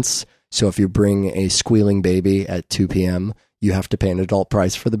infants. So if you bring a squealing baby at 2 p.m., you have to pay an adult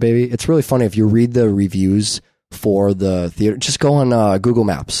price for the baby. It's really funny. If you read the reviews for the theater, just go on Google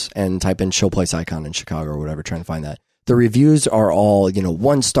Maps and type in Showplace Icon in Chicago or whatever, trying to find that. The reviews are all,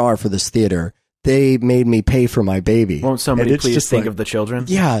 1 star for this theater. They made me pay for my baby. Won't somebody please think of the children?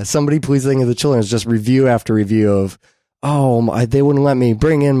 Yeah, somebody please think of the children. It's just review after review of, they wouldn't let me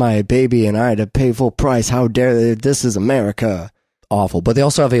bring in my baby and I had to pay full price. How dare they? This is America. Awful. But they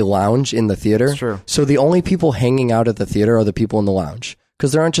also have a lounge in the theater. That's true. So the only people hanging out at the theater are the people in the lounge.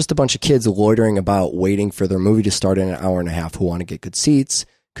 Because there aren't just a bunch of kids loitering about waiting for their movie to start in an hour and a half who want to get good seats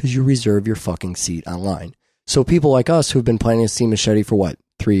because you reserve your fucking seat online. So people like us who've been planning to see Machete for what,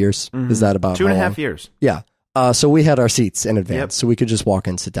 3 years? Mm-hmm. Is that about 2.5 years? Yeah. So we had our seats in advance, so we could just walk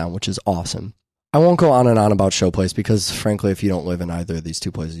in, sit down, which is awesome. I won't go on and on about Showplace because, frankly, if you don't live in either of these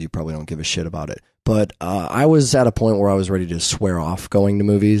two places, you probably don't give a shit about it. But I was at a point where I was ready to swear off going to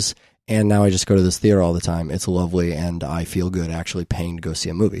movies, and now I just go to this theater all the time. It's lovely, and I feel good actually paying to go see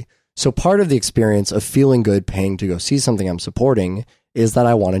a movie. So part of the experience of feeling good paying to go see something I'm supporting is that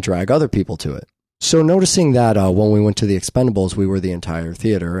I want to drag other people to it. So noticing that when we went to the Expendables, we were the entire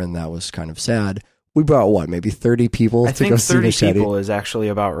theater, and that was kind of sad. We brought, maybe 30 people to go see Machete? I think 30 people is actually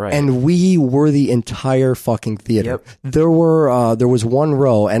about right. And we were the entire fucking theater. Yep. There was one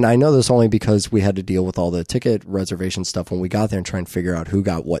row, and I know this only because we had to deal with all the ticket reservation stuff when we got there and try and figure out who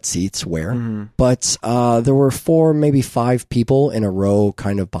got what seats where. Mm-hmm. But there were 4, maybe 5 people in a row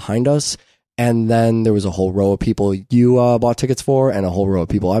kind of behind us. And then there was a whole row of people you bought tickets for and a whole row of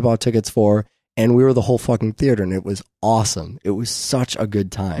people I bought tickets for. And we were the whole fucking theater, and it was awesome. It was such a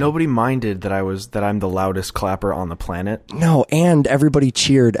good time. Nobody minded that I'm the loudest clapper on the planet. No, and everybody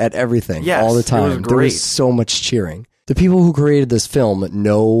cheered at everything all the time. It was great. There was so much cheering. The people who created this film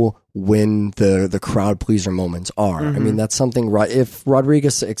know when the crowd pleaser moments are. Mm-hmm. I mean, that's something. If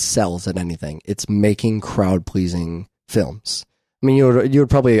Rodriguez excels at anything, it's making crowd pleasing films. I mean, you would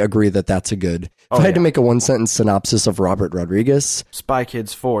probably agree that that's a good. If I had to make a 1-sentence synopsis of Robert Rodriguez, Spy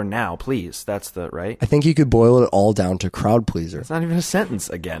Kids 4 now, please. That's the right. I think you could boil it all down to crowd pleaser. It's not even a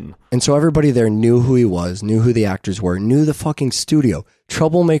sentence again. And so everybody there knew who he was, knew who the actors were, knew the fucking studio,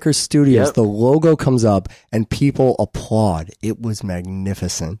 Troublemaker Studios. Yep. The logo comes up and people applaud. It was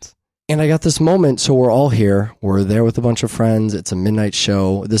magnificent. And I got this moment, so we're all here. We're there with a bunch of friends. It's a midnight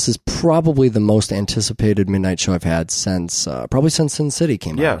show. This is probably the most anticipated midnight show I've had since Sin City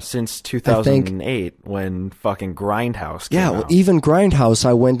came out. Yeah, since 2008 when fucking Grindhouse came out. Well, even Grindhouse,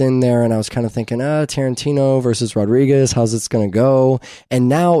 I went in there and I was kind of thinking, Tarantino versus Rodriguez, how's this going to go? And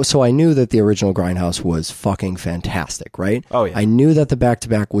now, so I knew that the original Grindhouse was fucking fantastic, right? Oh, yeah. I knew that the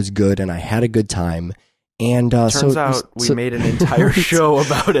back-to-back was good and I had a good time. And turns out we made an entire show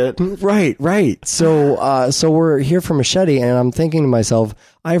about it. Right. So we're here for Machete, and I'm thinking to myself,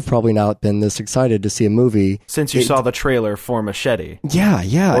 I've probably not been this excited to see a movie since you saw the trailer for Machete.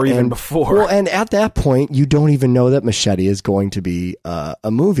 Yeah, or even before. Well, and at that point, you don't even know that Machete is going to be a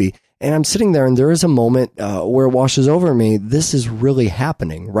movie. And I'm sitting there, and there is a moment where it washes over me. This is really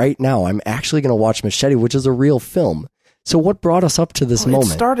happening right now. I'm actually going to watch Machete, which is a real film. So what brought us up to this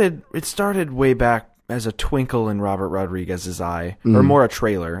moment? It started way back as a twinkle in Robert Rodriguez's eye, or more a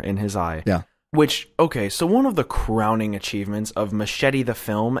trailer in his eye. Yeah. Which, okay, so one of the crowning achievements of Machete the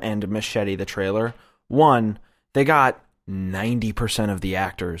film and Machete the trailer, one, they got 90% of the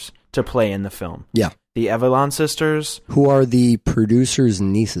actors to play in the film. Yeah. The Avalon sisters. Who are the producer's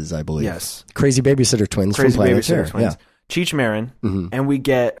nieces, I believe. Yes. Crazy Babysitter Twins Crazy from Planet Babysitter Terror. Twins. Yeah. Cheech Marin, Mm-hmm. and we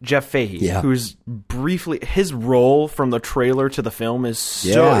get Jeff Fahey, who's briefly, his role from the trailer to the film is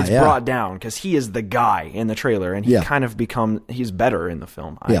brought down because he is the guy in the trailer, and he kind of he's better in the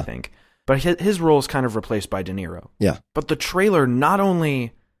film, I think. But his role is kind of replaced by De Niro. Yeah. But the trailer not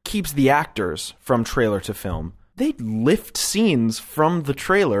only keeps the actors from trailer to film, they lift scenes from the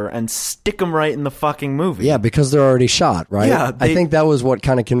trailer and stick them right in the fucking movie. Yeah, because they're already shot, right? Yeah. I think that was what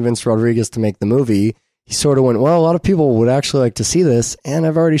kind of convinced Rodriguez to make the movie. He sort of went, well, a lot of people would actually like to see this, and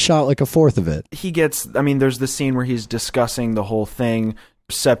I've already shot like a fourth of it. He gets, there's the scene where he's discussing the whole thing.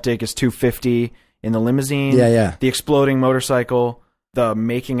 Septic is 250 in the limousine. Yeah. The exploding motorcycle, the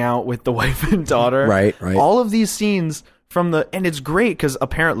making out with the wife and daughter. Right. All of these scenes and it's great because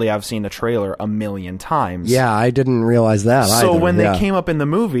apparently I've seen the trailer 1,000,000 times. Yeah, I didn't realize that So either. when they came up in the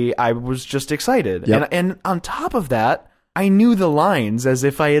movie, I was just excited. Yep. And on top of that, I knew the lines as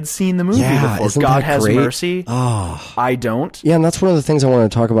if I had seen the movie before. Isn't God that has great? mercy. Oh. I don't. Yeah, and that's one of the things I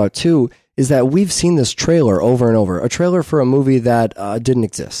want to talk about too, is that we've seen this trailer over and over. A trailer for a movie that didn't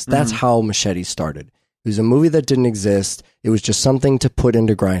exist. That's how Machete started. It was a movie that didn't exist. It was just something to put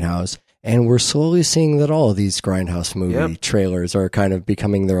into Grindhouse. And we're slowly seeing that all of these Grindhouse movie trailers are kind of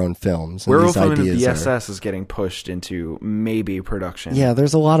becoming their own films. And Werewolf Women of the SS is getting pushed into maybe production. Yeah,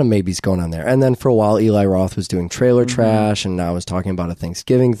 there's a lot of maybes going on there. And then for a while, Eli Roth was doing trailer trash, and now is talking about a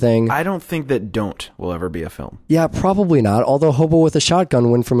Thanksgiving thing. I don't think that Don't will ever be a film. Yeah, probably not. Although Hobo with a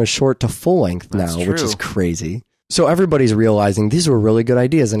Shotgun went from a short to full length now, which is crazy. So everybody's realizing these were really good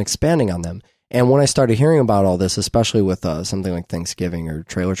ideas and expanding on them. And when I started hearing about all this, especially with something like Thanksgiving or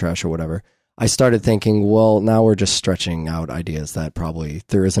trailer trash or whatever, I started thinking, well, now we're just stretching out ideas that probably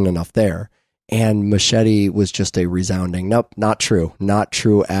there isn't enough there. And Machete was just a resounding, nope, not true. Not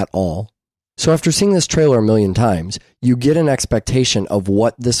true at all. So after seeing this trailer 1,000,000 times, you get an expectation of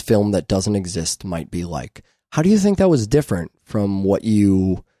what this film that doesn't exist might be like. How do you think that was different from what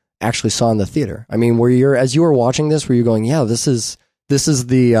you actually saw in the theater? I mean, as you were watching this, were you going, yeah, this is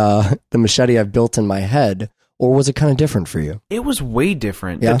the Machete I've built in my head, or was it kind of different for you? It was way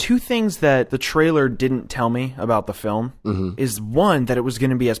different. Yeah? The two things that the trailer didn't tell me about the film is one, that it was going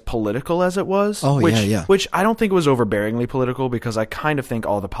to be as political as it was. Oh, which, Which I don't think was overbearingly political, because I kind of think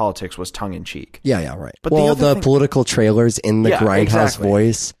all the politics was tongue-in-cheek. Yeah, right. But the political trailers in the Grindhouse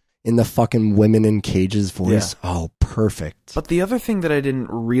voice, in the fucking women in cages voice. Yeah. Oh, perfect. But the other thing that I didn't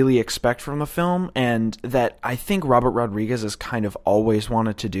really expect from the film, and that I think Robert Rodriguez has kind of always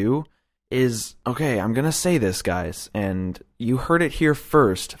wanted to do, is, okay, I'm going to say this, guys, and you heard it here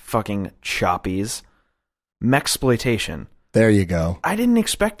first, fucking choppies. Mexploitation. There you go. I didn't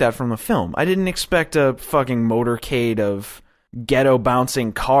expect that from the film. I didn't expect a fucking motorcade of ghetto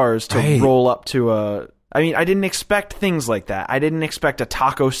bouncing cars to roll up to a... I mean, I didn't expect things like that. I didn't expect a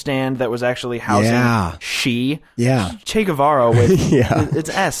taco stand that was actually housing Che Guevara with it's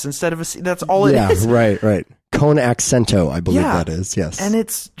S instead of a C. That's all it is. Yeah, right. Con accento, I believe that is, yes. And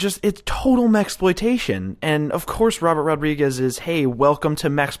it's total mexploitation. And of course, Robert Rodriguez is, hey, welcome to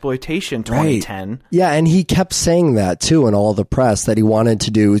Mexploitation 2010. Right. Yeah, and he kept saying that too in all the press, that he wanted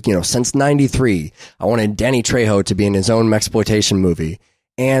to do, since 93, I wanted Danny Trejo to be in his own Mexploitation movie.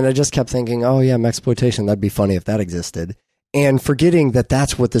 And I just kept thinking, oh yeah, Mexploitation, that'd be funny if that existed. And forgetting that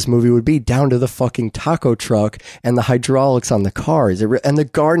that's what this movie would be, down to the fucking taco truck and the hydraulics on the cars and the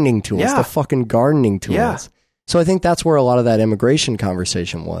gardening tools, the fucking gardening tools. Yeah. So I think that's where a lot of that immigration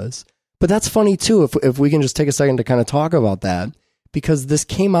conversation was. But that's funny too, if we can just take a second to kind of talk about that, because this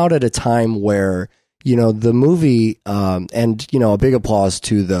came out at a time where, the movie, and, a big applause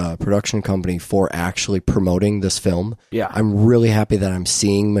to the production company for actually promoting this film. Yeah. I'm really happy that I'm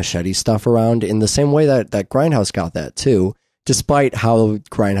seeing Machete stuff around in the same way that Grindhouse got that too. Despite how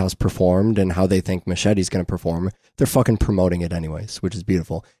Grindhouse performed and how they think Machete's going to perform, they're fucking promoting it anyways, which is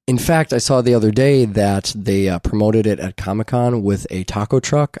beautiful. In fact, I saw the other day that they promoted it at Comic-Con with a taco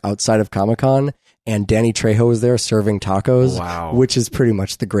truck outside of Comic-Con, and Danny Trejo was there serving tacos, which is pretty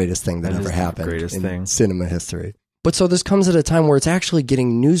much the greatest thing that ever happened in cinema history. But so this comes at a time where it's actually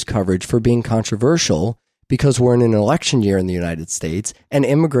getting news coverage for being controversial, because we're in an election year in the United States, and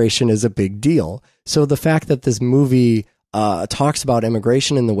immigration is a big deal. So the fact that this movie talks about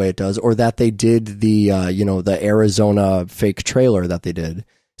immigration in the way it does, or that they did the Arizona fake trailer that they did.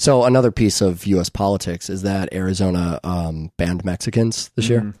 So another piece of U.S. politics is that Arizona banned Mexicans this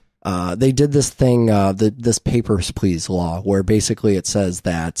year. They did this thing, this papers, please law, where basically it says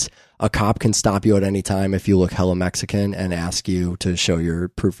that a cop can stop you at any time if you look hella Mexican and ask you to show your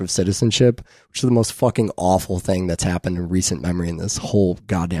proof of citizenship, which is the most fucking awful thing that's happened in recent memory in this whole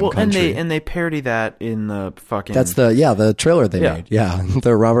goddamn country. And they parody that in the fucking... That's the trailer they made. Yeah,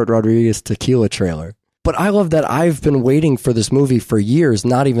 the Robert Rodriguez tequila trailer. But I love that I've been waiting for this movie for years,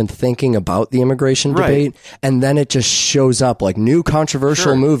 not even thinking about the immigration debate, and then it just shows up like new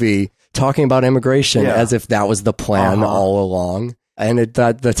controversial movie talking about immigration as if that was the plan all along. And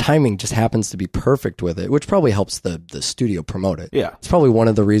the timing just happens to be perfect with it, which probably helps the studio promote it. Yeah. It's probably one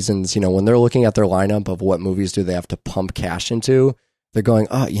of the reasons, when they're looking at their lineup of what movies do they have to pump cash into, they're going,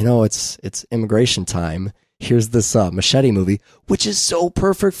 it's immigration time. Here's this Machete movie, which is so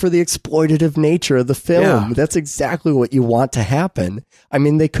perfect for the exploitative nature of the film. Yeah. That's exactly what you want to happen. I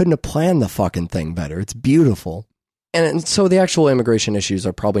mean, they couldn't have planned the fucking thing better. It's beautiful. And so the actual immigration issues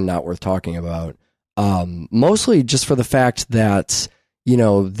are probably not worth talking about. Mostly just for the fact that,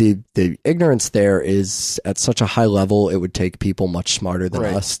 the ignorance there is at such a high level, it would take people much smarter than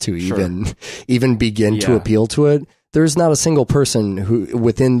us to even begin to appeal to it. There's not a single person who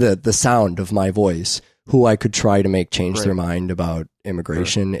within the sound of my voice who I could try to make change their mind about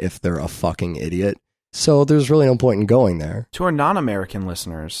immigration if they're a fucking idiot. So there's really no point in going there. To our non-American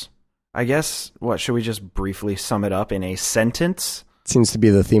listeners, I guess, should we just briefly sum it up in a sentence? Seems to be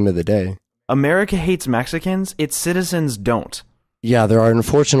the theme of the day. America hates Mexicans, its citizens don't. Yeah, there are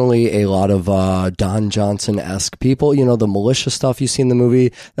unfortunately a lot of Don Johnson-esque people. The militia stuff you see in the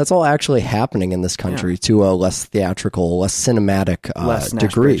movie, that's all actually happening in this country to a less theatrical, less cinematic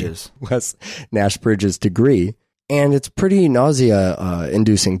degree. Less Nash Bridges degree. And it's pretty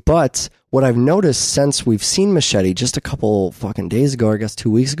nausea-inducing. But what I've noticed since we've seen Machete just a couple fucking days ago, I guess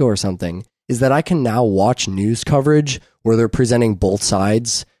 2 weeks ago or something, is that I can now watch news coverage where they're presenting both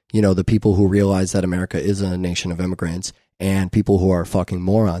sides. The people who realize that America is a nation of immigrants and people who are fucking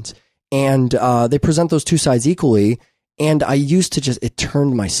morons. And they present those two sides equally. And I used to it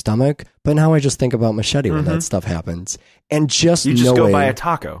turned my stomach, but now I just think about Machete when that stuff happens. And you just go buy a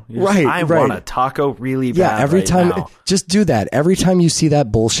taco. I want a taco really bad. Yeah, every time, just do that. Every time you see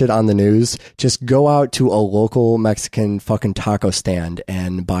that bullshit on the news, just go out to a local Mexican fucking taco stand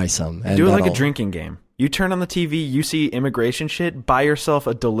and buy some. And do it like a drinking game. You turn on the TV, you see immigration shit, buy yourself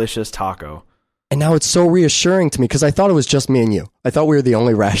a delicious taco. And now it's so reassuring to me because I thought it was just me and you. I thought we were the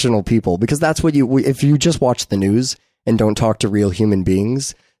only rational people because that's what if you just watch the news and don't talk to real human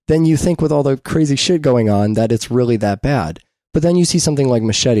beings, then you think with all the crazy shit going on that it's really that bad. But then you see something like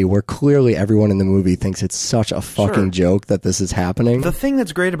Machete where clearly everyone in the movie thinks it's such a fucking joke that this is happening. The thing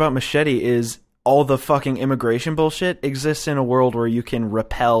that's great about Machete is all the fucking immigration bullshit exists in a world where you can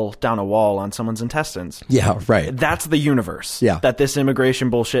rappel down a wall on someone's intestines. Yeah, right. That's the universe that this immigration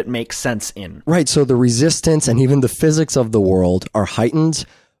bullshit makes sense in. Right, so the resistance and even the physics of the world are heightened,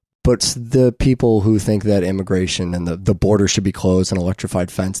 but the people who think that immigration and the border should be closed and electrified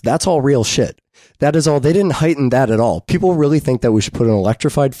fence, that's all real shit. That is all. They didn't heighten that at all. People really think that we should put an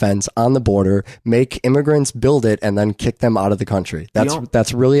electrified fence on the border, make immigrants build it, and then kick them out of the country.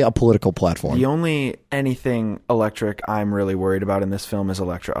 That's really a political platform. The only anything electric I'm really worried about in this film is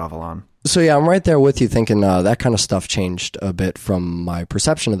Electra Avalon. So yeah, I'm right there with you thinking that kind of stuff changed a bit from my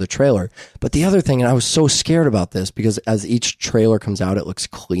perception of the trailer. But the other thing, and I was so scared about this because as each trailer comes out, it looks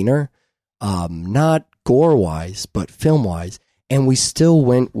cleaner. Not gore-wise, but film-wise. And we still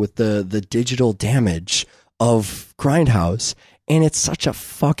went with the digital damage of Grindhouse. And it's such a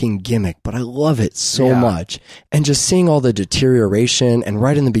fucking gimmick, but I love it so much. And just seeing all the deterioration and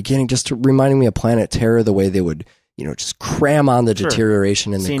right in the beginning, just reminding me of Planet Terror, the way they would, just cram on the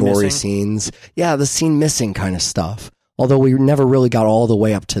deterioration in the gory scenes. Yeah, the scene missing kind of stuff. Although we never really got all the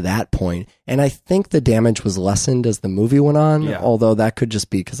way up to that point. And I think the damage was lessened as the movie went on. Although that could just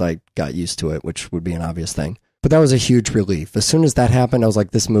be because I got used to it, which would be an obvious thing. But that was a huge relief. As soon as that happened, I was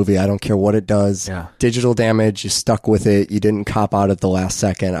like, this movie, I don't care what it does. Digital damage, you stuck with it. You didn't cop out at the last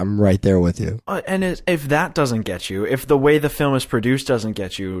second. I'm right there with you. And if that doesn't get you, if the way the film is produced doesn't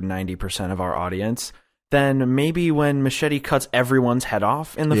get you 90% of our audience, then maybe when Machete cuts everyone's head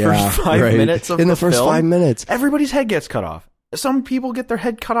off in the first 5 minutes of the film. In the first 5 minutes. Everybody's head gets cut off. Some people get their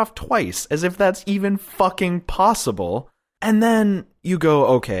head cut off twice, as if that's even fucking possible. And then you go,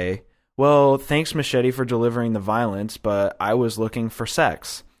 okay, well, thanks Machete for delivering the violence, but I was looking for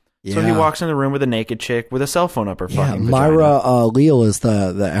sex. Yeah. So he walks in the room with a naked chick with a cell phone up her fucking Myra vagina. Leal is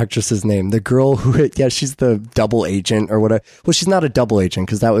the actress's name. The girl who, she's the double agent or whatever. Well, she's not a double agent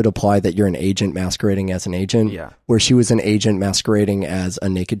because that would imply that you're an agent masquerading as an agent. Yeah. Where she was an agent masquerading as a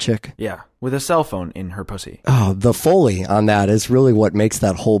naked chick. Yeah, with a cell phone in her pussy. Oh, the Foley on that is really what makes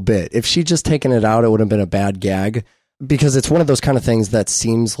that whole bit. If she'd just taken it out, it would have been a bad gag. Because it's one of those kind of things that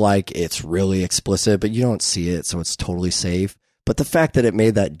seems like it's really explicit, but you don't see it, so it's totally safe. But the fact that it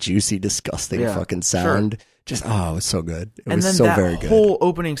made that juicy, disgusting fucking sound, just, it was so good. It was so very good. And then that whole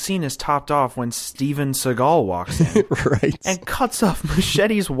opening scene is topped off when Steven Seagal walks in. Right. And cuts off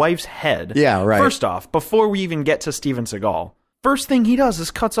Machete's wife's head. Yeah, right. First off, before we even get to Steven Seagal, first thing he does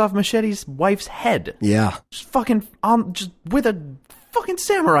is cuts off Machete's wife's head. Yeah. Just fucking, just with a fucking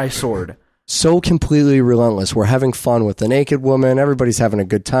samurai sword. So completely relentless. We're having fun with the naked woman. Everybody's having a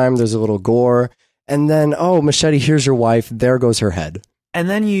good time. There's a little gore. And then, oh, Machete, here's your wife. There goes her head. And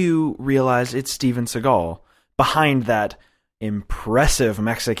then you realize it's Steven Seagal. Behind that impressive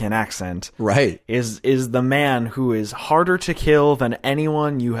Mexican accent, right, is the man who is harder to kill than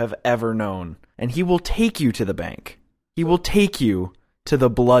anyone you have ever known. And he will take you to the bank. He will take you to the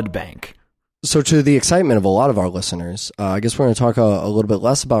blood bank. So to the excitement of a lot of our listeners, I guess we're going to talk a little bit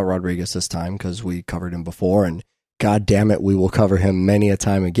less about Rodriguez this time because we covered him before, and God damn it, we will cover him many a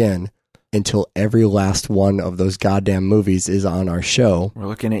time again. Until every last one of those goddamn movies is on our show. We're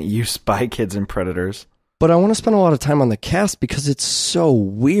looking at you, Spy Kids and Predators. But I want to spend a lot of time on the cast because it's so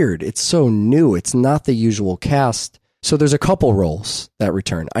weird. It's so new. It's not the usual cast. So there's a couple roles that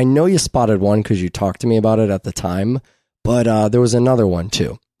return. I know you spotted one because you talked to me about it at the time, but there was another one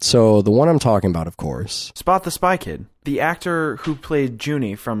too. So the one I'm talking about, of course. Spot the Spy Kid. The actor who played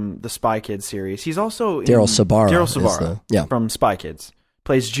Junie from the Spy Kids series. He's also in Daryl Sabara. Daryl Sabara from Spy Kids.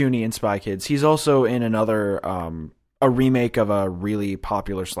 Plays Junie in Spy Kids. He's also in another, a remake of a really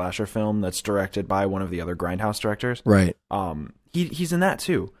popular slasher film that's directed by one of the other Grindhouse directors. Right. He's in that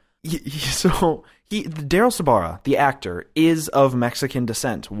too. Daryl Sabara, the actor, is of Mexican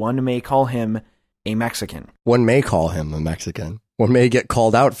descent. One may call him a Mexican. One may call him a Mexican. One may get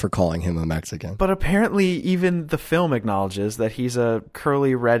called out for calling him a Mexican. But apparently even the film acknowledges that he's a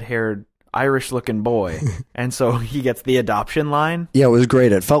curly, red-haired Irish-looking boy, and so he gets the adoption line. Yeah, it was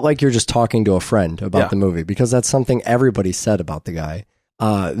great. It felt like you're just talking to a friend about the movie, because that's something everybody said about the guy.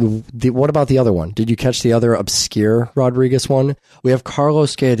 What about the other one? Did you catch the other obscure Rodriguez one? We have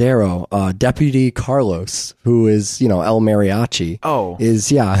Carlos Gallardo, Deputy Carlos, who is, El Mariachi. Oh.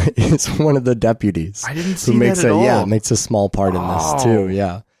 Is one of the deputies. I didn't see that at all. Yeah, makes a small part in this too,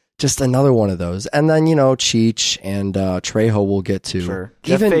 yeah. Just another one of those. And then, Cheech and Trejo we'll get to. Sure.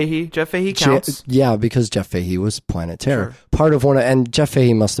 Jeff Fahey counts. Because Jeff Fahey was Planet Terror. Sure. Part of and Jeff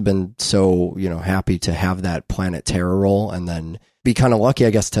Fahey must have been so, happy to have that Planet Terror role and then be kind of lucky, I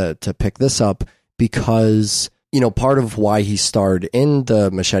guess, to pick this up because, part of why he starred in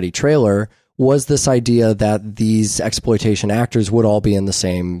the Machete trailer was this idea that these exploitation actors would all be in the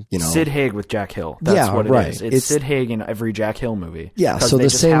same, Sid Haig with Jack Hill. That's what it is. It's Sid Haig in every Jack Hill movie. Yeah, so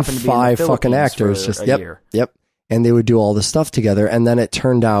the same 5 fucking actors just yep. And they would do all this stuff together. And then it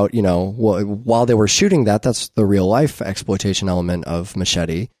turned out, while they were shooting that's the real life exploitation element of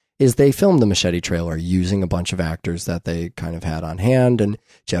Machete, is they filmed the Machete trailer using a bunch of actors that they kind of had on hand. And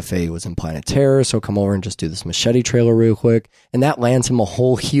Jeff Fahey was in Planet Terror, so come over and just do this Machete trailer real quick. And that lands him a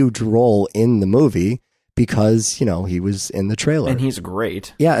whole huge role in the movie because, he was in the trailer. And he's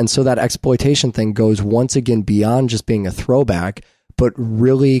great. Yeah, and so that exploitation thing goes once again beyond just being a throwback, but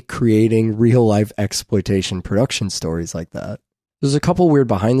really creating real-life exploitation production stories like that. There's a couple weird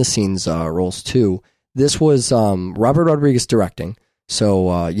behind-the-scenes roles, too. This was Robert Rodriguez directing.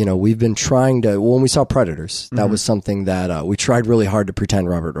 So, we've been trying to, when we saw Predators, that was something that we tried really hard to pretend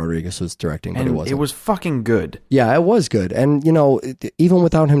Robert Rodriguez was directing, but it wasn't. It was fucking good. Yeah, it was good. And, even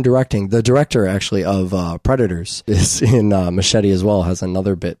without him directing, the director actually of Predators is in Machete as well, has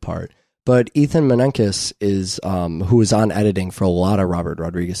another bit part. But Ethan Menenckis is, who is on editing for a lot of Robert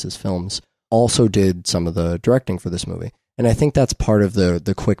Rodriguez's films, also did some of the directing for this movie. And I think that's part of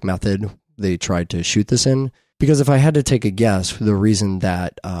the quick method they tried to shoot this in. Because if I had to take a guess, the reason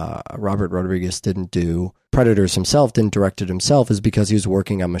that Robert Rodriguez didn't do Predators himself, didn't direct it himself, is because he was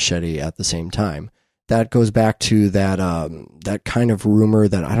working on Machete at the same time. That goes back to that kind of rumor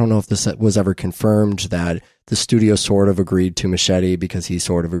that I don't know if this was ever confirmed, that the studio sort of agreed to Machete because he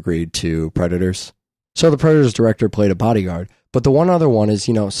sort of agreed to Predators. So the Predators director played a bodyguard. But the one other one is,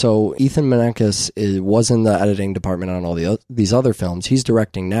 so Ethan Menenckis was in the editing department on all these other films. He's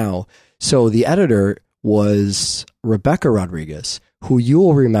directing now. So the editor was Rebecca Rodriguez, who you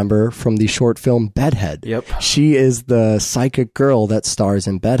will remember from the short film Bedhead. Yep. She is the psychic girl that stars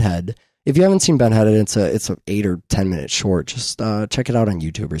in Bedhead. If you haven't seen Bedhead, it's a 8 or 10 minute short. Just check it out on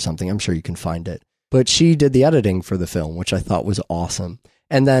YouTube or something. I'm sure you can find it. But she did the editing for the film, which I thought was awesome.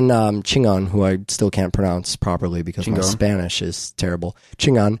 And then Chingon, who I still can't pronounce properly because my Spanish is terrible.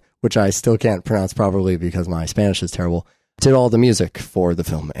 Chingon, which I still can't pronounce properly because my Spanish is terrible, did all the music for the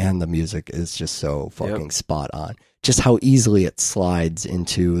film. And the music is just so fucking spot on. Just how easily it slides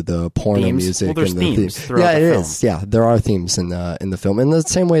into the porno themes? music. Well, there's and the themes throughout yeah, the it film. is. Yeah, there are themes in the film. In the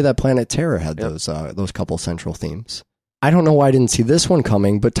same way that Planet Terror had those couple central themes. I don't know why I didn't see this one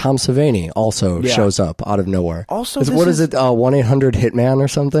coming, but Tom Savini also shows up out of nowhere. Also, what is it? 1-800-HITMAN or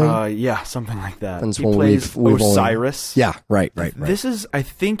something? Yeah, something like that. That's He when plays we've Osiris. Yeah, right. This is, I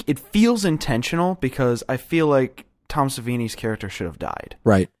think, it feels intentional because I feel like Tom Savini's character should have died.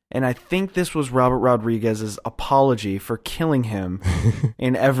 Right. And I think this was Robert Rodriguez's apology for killing him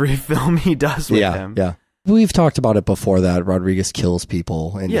in every film he does with him. Yeah. We've talked about it before that Rodriguez kills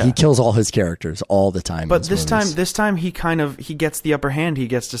people and he kills all his characters all the time. But this time he gets the upper hand. He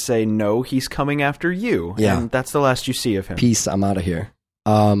gets to say, no, he's coming after you. Yeah. And that's the last you see of him. Peace, I'm out of here.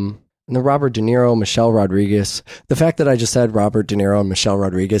 And then Robert De Niro, Michelle Rodriguez. The fact that I just said Robert De Niro and Michelle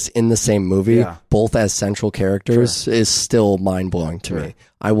Rodriguez in the same movie, both as central characters, is still mind-blowing to me.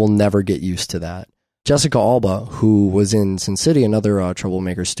 I will never get used to that. Jessica Alba, who was in Sin City, another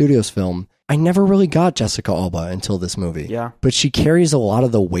Troublemaker Studios film, I never really got Jessica Alba until this movie. Yeah. But she carries a lot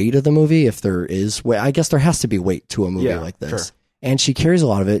of the weight of the movie, if there is weight. I guess there has to be weight to a movie like this. Sure. And she carries a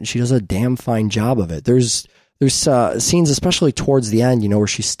lot of it, and she does a damn fine job of it. There's scenes, especially towards the end, where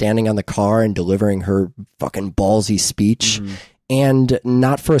she's standing on the car and delivering her fucking ballsy speech. Mm-hmm. And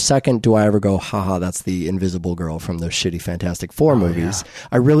not for a second do I ever go, haha, that's the Invisible Girl from those shitty Fantastic Four movies. Yeah.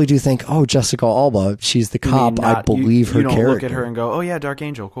 I really do think, Jessica Alba, she's the cop. I believe her character. You don't look at her and go, oh yeah, Dark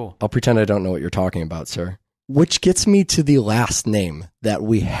Angel, cool. I'll pretend I don't know what you're talking about, sir. Which gets me to the last name that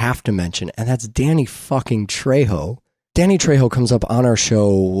we have to mention, and that's Danny fucking Trejo. Danny Trejo comes up on our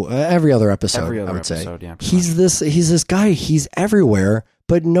show every other episode, I would say. Yeah, he's this guy, he's everywhere,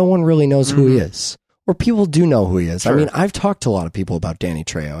 but no one really knows who he is. Or people do know who he is. Sure. I mean, I've talked to a lot of people about Danny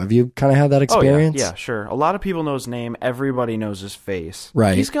Trejo. Have you kind of had that experience? Oh, yeah, sure. A lot of people know his name. Everybody knows his face.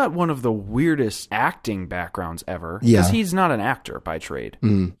 Right. He's got one of the weirdest acting backgrounds ever. Yeah. Because he's not an actor by trade.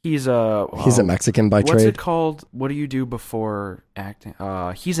 Mm. He's a Mexican by trade. What's it called? What do you do before acting?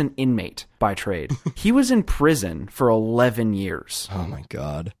 He's an inmate by trade. He was in prison for 11 years. Oh, my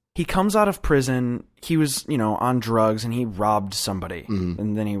God. He comes out of prison. He was, on drugs, and he robbed somebody. Mm.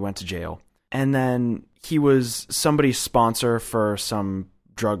 And then he went to jail. And then he was somebody's sponsor for some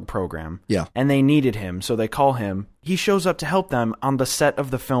drug program. Yeah. And they needed him, so they call him. He shows up to help them on the set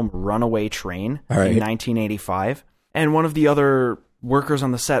of the film Runaway Train in 1985. And one of the other workers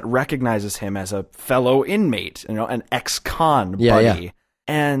on the set recognizes him as a fellow inmate, an ex-con buddy. Yeah.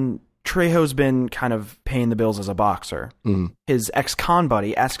 And Trejo's been kind of paying the bills as a boxer. Mm. His ex-con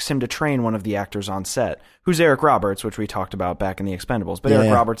buddy asks him to train one of the actors on set, who's Eric Roberts, which we talked about back in the Expendables. But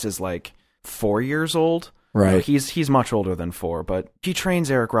Eric Roberts is like 4 years old. Right. He's much older than 4, but he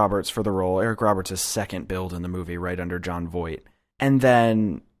trains Eric Roberts for the role. Eric Roberts is second billed in the movie right under John Voight. And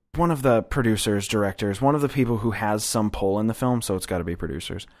then one of the producers, directors, one of the people who has some pull in the film, so it's got to be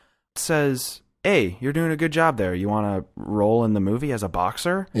producers, says, hey, you're doing a good job there. You want to roll in the movie as a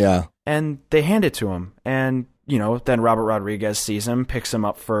boxer? Yeah. And they hand it to him. And, then Robert Rodriguez sees him, picks him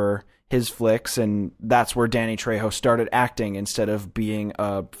up for his flicks, and that's where Danny Trejo started acting instead of being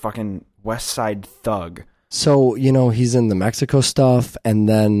a fucking West Side thug. So, he's in the Mexico stuff, and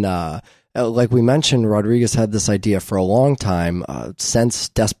then, like we mentioned, Rodriguez had this idea for a long time, since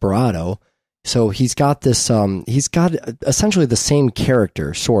Desperado. So he's got this, he's got essentially the same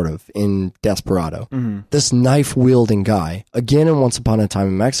character, sort of, in Desperado. Mm-hmm. This knife-wielding guy, again in Once Upon a Time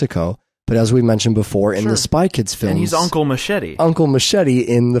in Mexico, but as we mentioned before, in the Spy Kids films. And he's Uncle Machete. Uncle Machete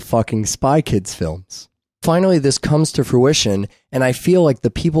in the fucking Spy Kids films. Finally, this comes to fruition, and I feel like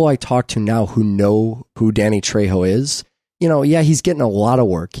the people I talk to now who know who Danny Trejo is, he's getting a lot of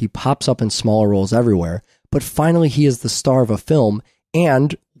work. He pops up in smaller roles everywhere, but finally he is the star of a film,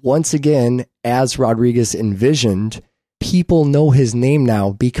 and once again, as Rodriguez envisioned, people know his name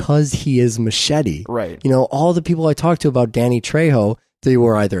now because he is Machete. Right. All the people I talked to about Danny Trejo, they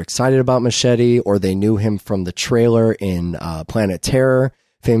were either excited about Machete or they knew him from the trailer in Planet Terror.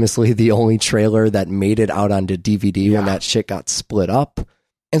 Famously, the only trailer that made it out onto DVD when that shit got split up.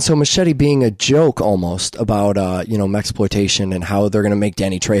 And so Machete being a joke almost about, Mexploitation and how they're going to make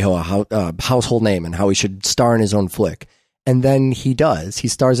Danny Trejo a household name and how he should star in his own flick. And then he does. He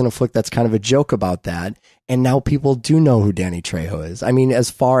stars in a flick that's kind of a joke about that. And now people do know who Danny Trejo is. I mean,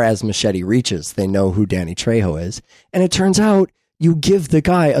 as far as Machete reaches, they know who Danny Trejo is. And it turns out you give the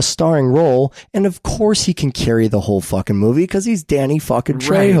guy a starring role, and of course he can carry the whole fucking movie because he's Danny fucking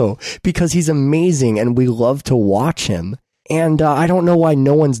Trejo. Right. Because he's amazing and we love to watch him. And I don't know why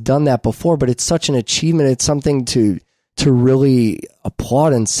no one's done that before, but it's such an achievement. It's something to really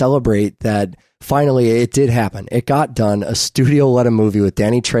applaud and celebrate that finally it did happen. It got done. A studio let a movie with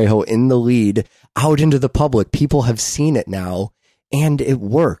Danny Trejo in the lead out into the public. People have seen it now, and it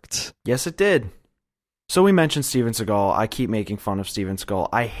worked. Yes, it did. So we mentioned Steven Seagal. I keep making fun of Steven Seagal.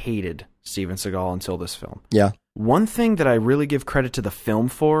 I hated Steven Seagal until this film. Yeah. One thing that I really give credit to the film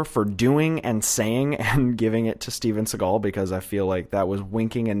for doing and saying and giving it to Steven Seagal, because I feel like that was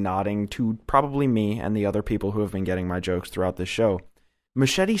winking and nodding to probably me and the other people who have been getting my jokes throughout this show.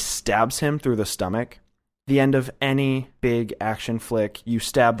 Machete stabs him through the stomach. The end of any big action flick, you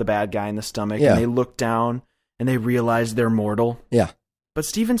stab the bad guy in the stomach, and they look down and they realize they're mortal. Yeah. But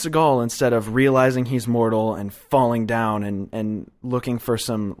Steven Seagal, instead of realizing he's mortal and falling down and looking for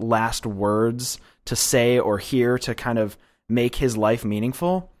some last words to say or hear to kind of make his life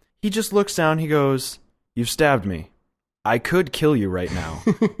meaningful, he just looks down, he goes, "You've stabbed me. I could kill you right now.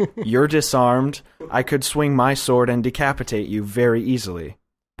 You're disarmed. I could swing my sword and decapitate you very easily.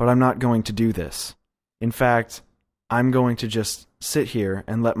 But I'm not going to do this. In fact, I'm going to just sit here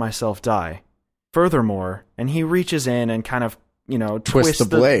and let myself die. Furthermore," and he reaches in and kind of, twists the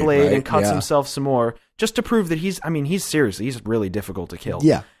blade right? And cuts himself some more, just to prove that he's really difficult to kill.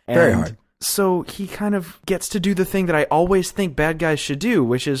 Yeah, very hard. So he kind of gets to do the thing that I always think bad guys should do,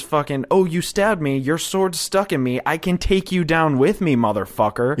 which is fucking, "Oh, you stabbed me, your sword's stuck in me, I can take you down with me,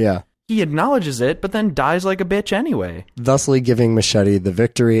 motherfucker." Yeah. He acknowledges it, but then dies like a bitch anyway. Thusly giving Machete the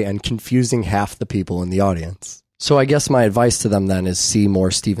victory and confusing half the people in the audience. So I guess my advice to them then is see more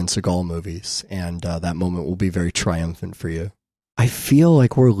Steven Seagal movies, and that moment will be very triumphant for you. I feel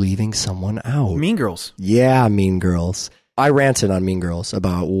like we're leaving someone out. Mean Girls. Yeah, Mean Girls. I ranted on Mean Girls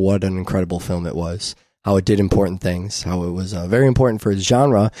about what an incredible film it was, how it did important things, how it was very important for its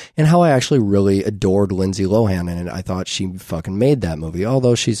genre, and how I actually really adored Lindsay Lohan in it. I thought she fucking made that movie,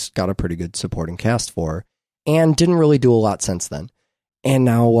 although she's got a pretty good supporting cast for her, and didn't really do a lot since then. And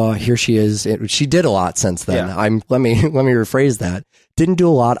now here she is. She did a lot since then. Yeah. Let me rephrase that. Didn't do a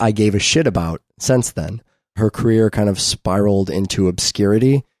lot I gave a shit about since then. Her career kind of spiraled into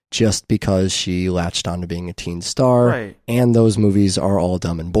obscurity just because she latched on to being a teen star. Right. And those movies are all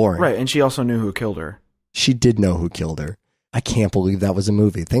dumb and boring. Right, and she also knew who killed her. She did know who killed her. I can't believe that was a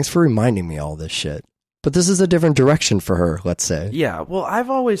movie. Thanks for reminding me all this shit. But this is a different direction for her, let's say. Yeah, well, I've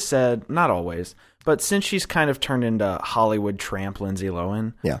always said, not always, but since she's kind of turned into Hollywood tramp Lindsay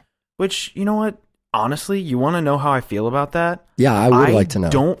Lohan. Yeah. Which, you know what? Honestly, you want to know how I feel about that? Yeah, I would like to know. I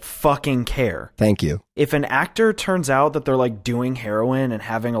don't fucking care. Thank you. If an actor turns out that they're like doing heroin and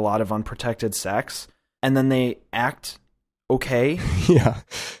having a lot of unprotected sex, and then they act okay, yeah,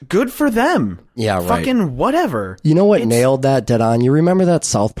 good for them. Yeah, right. Fucking whatever. You know what nailed that dead on? You remember that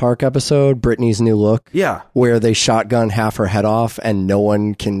South Park episode, Britney's New Look? Yeah. Where they shotgun half her head off and no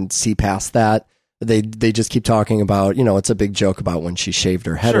one can see past that. They just keep talking about, it's a big joke about when she shaved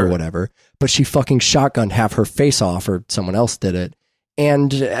her head or whatever, but she fucking shotgunned half her face off, or someone else did it.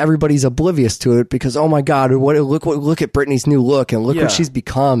 And everybody's oblivious to it because, oh my God, look at Britney's new look and look what she's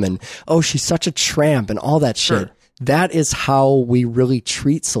become. And, oh, she's such a tramp and all that shit. That is how we really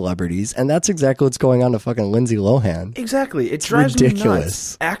treat celebrities, and that's exactly what's going on to fucking Lindsay Lohan. Exactly. It drives me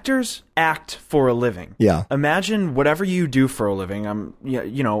nuts. Actors act for a living. Yeah. Imagine whatever you do for a living.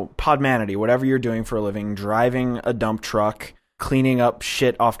 Podmanity, whatever you're doing for a living, driving a dump truck, cleaning up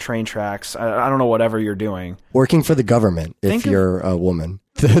shit off train tracks. I don't know, whatever you're doing. Working for the government, if you're a woman.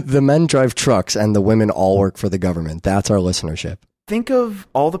 The men drive trucks, and the women all work for the government. That's our listenership. Think of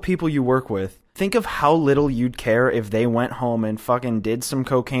all the people you work with. Think of how little you'd care if they went home and fucking did some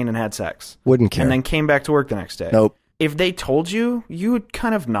cocaine and had sex. Wouldn't care. And then came back to work the next day. Nope. If they told you, you would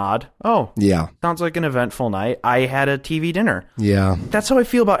kind of nod. Oh, yeah. Sounds like an eventful night. I had a TV dinner. Yeah. That's how I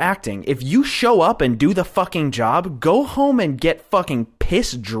feel about acting. If you show up and do the fucking job, go home and get fucking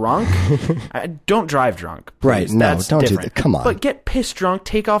piss drunk. Don't drive drunk. Please. Right. No, That's don't different. do that. Come on. But get piss drunk,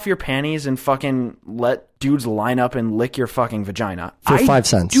 take off your panties, and fucking let dudes line up and lick your fucking vagina. For 5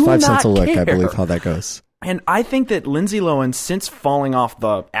 cents. 5 cents a lick, I believe how that goes. And I think that Lindsay Lohan, since falling off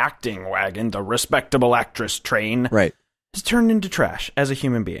the acting wagon, the respectable actress train, right, has turned into trash as a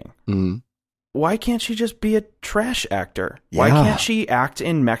human being. Mm-hmm. why can't she just be a trash actor? Why can't she act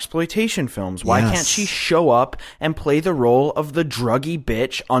in mexploitation films? Why can't she show up and play the role of the druggy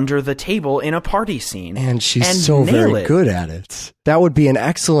bitch under the table in a party scene? And she's so very good at it. That would be an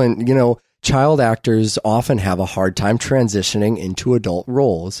excellent, child actors often have a hard time transitioning into adult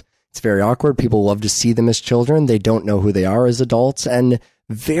roles. It's very awkward. People love to see them as children. They don't know who they are as adults, and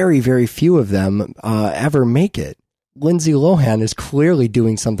very, very few of them ever make it. Lindsay Lohan is clearly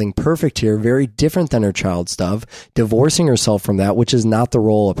doing something perfect here, very different than her child stuff, divorcing herself from that, which is not the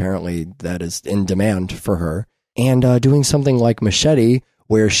role apparently that is in demand for her, and doing something like Machete,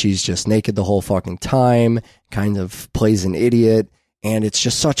 where she's just naked the whole fucking time, kind of plays an idiot, and it's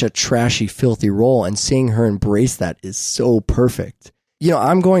just such a trashy, filthy role, and seeing her embrace that is so perfect.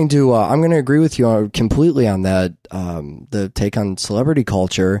 I'm going to agree with you completely on that, the take on celebrity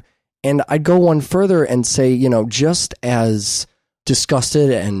culture. And I'd go one further and say, just as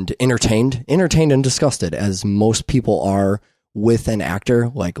disgusted and entertained and disgusted as most people are with an actor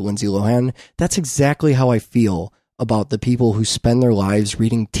like Lindsay Lohan, that's exactly how I feel about the people who spend their lives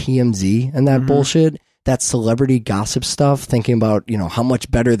reading TMZ and that bullshit, that celebrity gossip stuff, thinking about, how much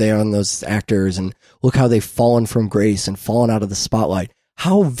better they are than those actors and look how they've fallen from grace and fallen out of the spotlight.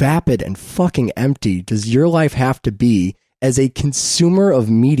 How vapid and fucking empty does your life have to be as a consumer of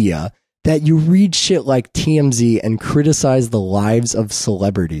media that you read shit like TMZ and criticize the lives of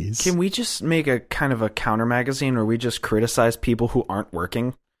celebrities? Can we just make a kind of a counter magazine where we just criticize people who aren't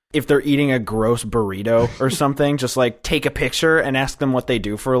working? If they're eating a gross burrito or something, just like take a picture and ask them what they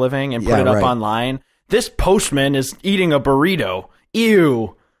do for a living and put it up online. This postman is eating a burrito.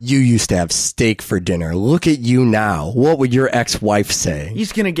 Ew. You used to have steak for dinner. Look at you now. What would your ex-wife say?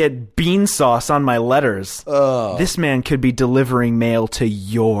 He's going to get bean sauce on my letters. This man could be delivering mail to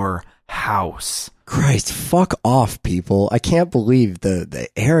your house. Christ, fuck off, people. I can't believe the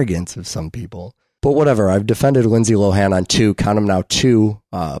arrogance of some people. But whatever, I've defended Lindsay Lohan on two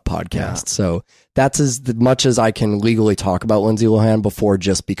podcasts. Yeah. So that's as much as I can legally talk about Lindsay Lohan before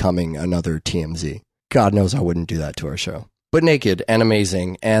just becoming another TMZ. God knows I wouldn't do that to our show. But naked and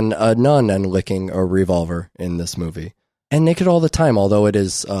amazing, and a nun and licking a revolver in this movie. And naked all the time, although it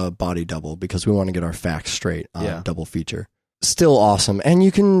is a body double, because we want to get our facts straight on double feature. Still awesome. And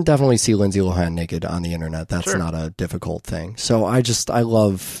you can definitely see Lindsay Lohan naked on the internet. That's not a difficult thing. So I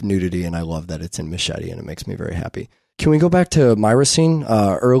love nudity, and I love that it's in Machete, and it makes me very happy. Can we go back to Myra's scene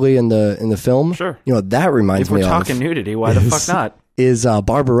early in the film? Sure. That reminds me of... If we're talking nudity, why the fuck not? Is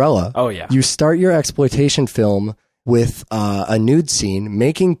Barbarella. Oh, yeah. You start your exploitation film with a nude scene,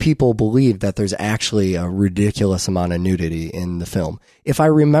 making people believe that there's actually a ridiculous amount of nudity in the film. If I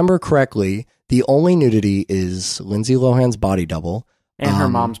remember correctly, the only nudity is Lindsay Lohan's body double. And her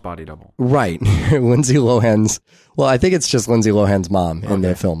mom's body double. Right. Lindsay Lohan's... Well, I think it's just Lindsay Lohan's mom in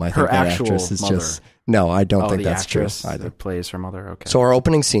the film. I think her that actual actress is mother. just... No, I don't think that's true either. That plays her mother, okay. So our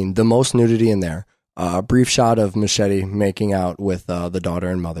opening scene, the most nudity in there. A brief shot of Machete making out with the daughter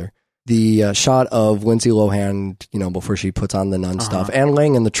and mother. The shot of Lindsay Lohan, before she puts on the nun stuff, and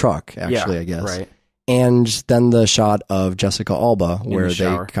laying in the truck, actually, I guess. Right. And then the shot of Jessica Alba, where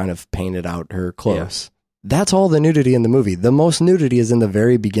they kind of painted out her clothes. Yeah. That's all the nudity in the movie. The most nudity is in the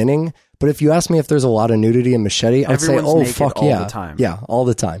very beginning, but if you ask me if there's a lot of nudity in Machete, I'd say, oh, fuck yeah. All the time. Yeah, all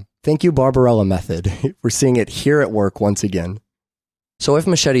the time. Thank you, Barbarella method. We're seeing it here at work once again. So if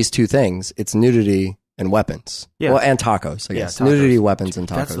Machete's two things, it's nudity and weapons. Yeah. Well, and tacos, I guess. Tacos. Nudity, weapons, and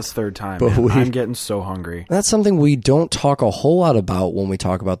tacos. That's the third time. But I'm getting so hungry. That's something we don't talk a whole lot about when we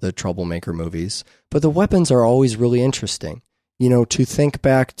talk about the Troublemaker movies. But the weapons are always really interesting. To think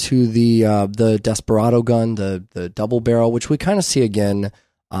back to the Desperado gun, the double barrel, which we kind of see again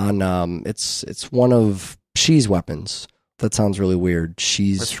on it's one of She's weapons. That sounds really weird.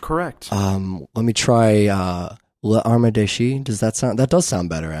 That's correct. Let me try L'arme de She. That does sound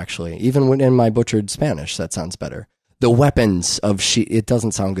better, actually. Even when in my butchered Spanish, that sounds better. The weapons of She. It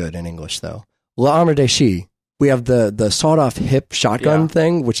doesn't sound good in English, though. L'arme de She. We have the sawed-off hip shotgun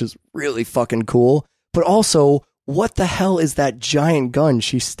thing, which is really fucking cool. But also, what the hell is that giant gun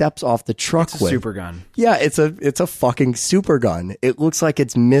she steps off the truck with? It's a super gun. Yeah, it's a fucking super gun. It looks like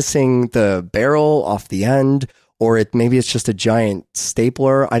it's missing the barrel off the end. Or maybe it's just a giant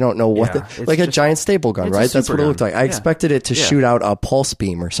stapler. I don't know what a giant staple gun, right? That's what it looked like. I expected it to shoot out a pulse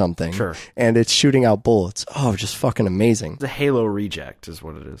beam or something. Sure. And it's shooting out bullets. Oh, just fucking amazing. The Halo reject is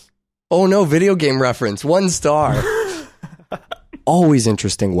what it is. Oh no, video game reference. 1 star. Always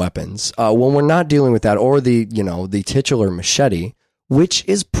interesting weapons. When we're not dealing with that, or the titular machete, which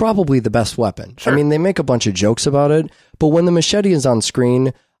is probably the best weapon. Sure. I mean, they make a bunch of jokes about it, but when the machete is on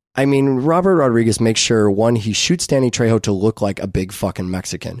screen, I mean, Robert Rodriguez makes sure, one, he shoots Danny Trejo to look like a big fucking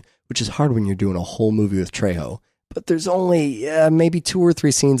Mexican, which is hard when you're doing a whole movie with Trejo. But there's only maybe 2 or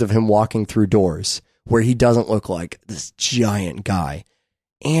 3 scenes of him walking through doors where he doesn't look like this giant guy.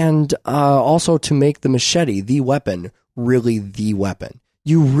 And also to make the machete, the weapon, really the weapon.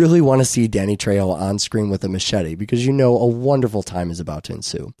 You really want to see Danny Trejo on screen with a machete because you know a wonderful time is about to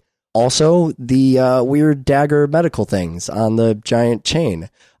ensue. Also, the weird dagger medical things on the giant chain.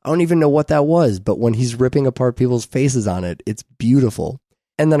 I don't even know what that was, but when he's ripping apart people's faces on it, it's beautiful.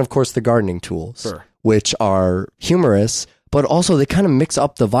 And then, of course, the gardening tools, sure, which are humorous, but also they kind of mix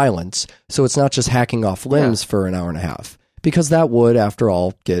up the violence. So it's not just hacking off limbs for an hour and a half, because that would, after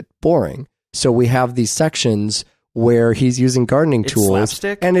all, get boring. So we have these sections where he's using gardening tools.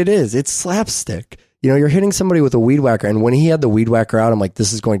 Slapstick? And it's slapstick. You know, you're hitting somebody with a weed whacker, and when he had the weed whacker out, I'm like,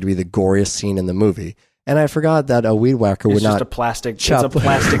 this is going to be the goriest scene in the movie. And I forgot that a weed whacker would not It's a plastic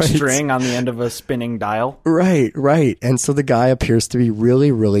right. string on the end of a spinning dial. Right. And so the guy appears to be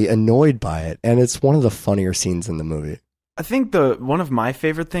really, really annoyed by it, and it's one of the funnier scenes in the movie. I think one of my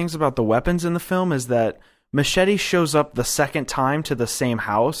favorite things about the weapons in the film is that Machete shows up the second time to the same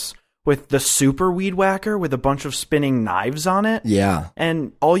house with the super weed whacker with a bunch of spinning knives on it. Yeah.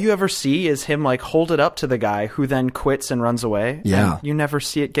 And all you ever see is him like hold it up to the guy who then quits and runs away. Yeah. And you never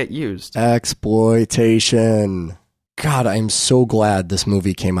see it get used. Exploitation. God, I'm so glad this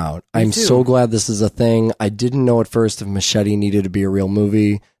movie came out. I'm so glad this is a thing. I didn't know at first if Machete needed to be a real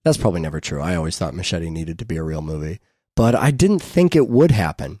movie. That's probably never true. I always thought Machete needed to be a real movie. But I didn't think it would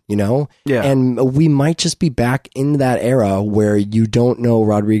happen, you know? Yeah. And we might just be back in that era where you don't know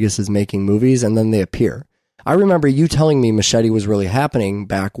Rodriguez is making movies and then they appear. I remember you telling me Machete was really happening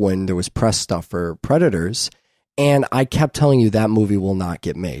back when there was press stuff for Predators, and I kept telling you that movie will not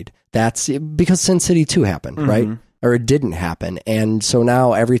get made. That's because Sin City 2 happened, right? Or it didn't happen. And so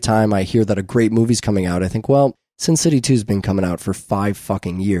now every time I hear that a great movie's coming out, I think, well, Sin City 2's been coming out for 5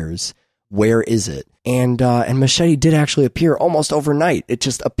 fucking years. Where is it? And Machete did actually appear almost overnight. It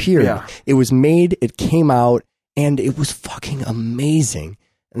just appeared. Yeah. It was made, it came out, and it was fucking amazing.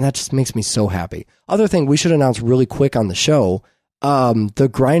 And that just makes me so happy. Other thing we should announce really quick on the show, the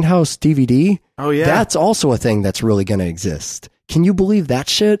Grindhouse DVD. Oh, yeah. That's also a thing that's really going to exist. Can you believe that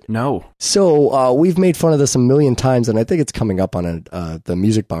shit? No. So we've made fun of this a million times, and I think it's coming up on the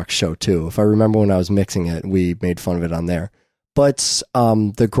Music Box show, too. If I remember when I was mixing it, we made fun of it on there. But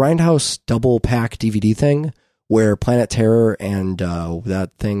the Grindhouse double pack DVD thing, where Planet Terror and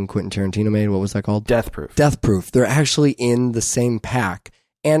that thing Quentin Tarantino made, what was that called? Death Proof. Death Proof. They're actually in the same pack.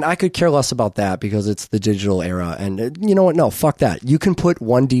 And I could care less about that because it's the digital era. And you know what? No, fuck that. You can put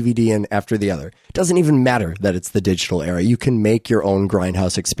one DVD in after the other. It doesn't even matter that it's the digital era. You can make your own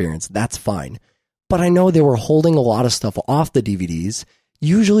Grindhouse experience. That's fine. But I know they were holding a lot of stuff off the DVDs.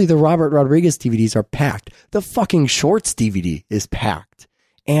 Usually the Robert Rodriguez DVDs are packed. The fucking Shorts DVD is packed.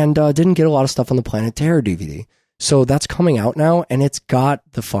 And didn't get a lot of stuff on the Planet Terror DVD. So that's coming out now, and it's got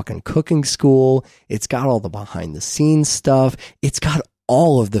the fucking cooking school. It's got all the behind the scenes stuff. It's got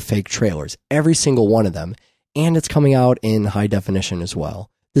all of the fake trailers, every single one of them. And it's coming out in high definition as well.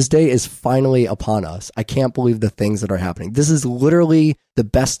 This day is finally upon us. I can't believe the things that are happening. This is literally the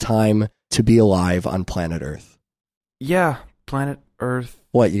best time to be alive on planet Earth. Yeah, planet Earth.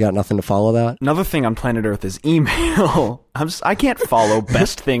 What, you got nothing to follow that? Another thing on planet Earth is email. I can't follow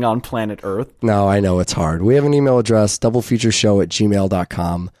best thing on planet Earth. No, I know it's hard. We have an email address,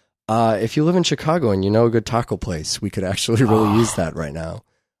 doublefeatureshow@gmail.com. If you live in Chicago and you know a good taco place, we could actually really use that right now.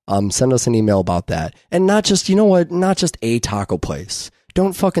 Send us an email about that. And not just, you know what, not just a taco place.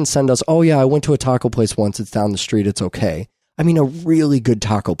 Don't fucking send us, oh yeah, I went to a taco place once, it's down the street, it's okay. I mean a really good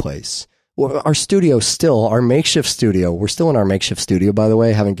taco place. Our studio still, our makeshift studio, we're still in our makeshift studio, by the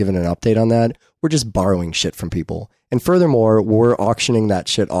way, haven't given an update on that. We're just borrowing shit from people. And furthermore, we're auctioning that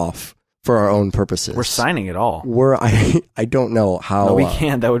shit off for our own purposes. We're signing it all. I don't know how. No, we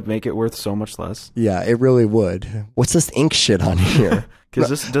can't. That would make it worth so much less. Yeah, it really would. What's this ink shit on here? Does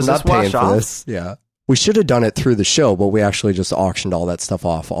this wash off? This. Yeah. We should have done it through the show, but we actually just auctioned all that stuff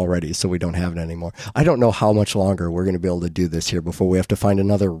off already, so we don't have it anymore. I don't know how much longer we're going to be able to do this here before we have to find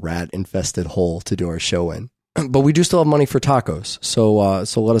another rat-infested hole to do our show in. But we do still have money for tacos, so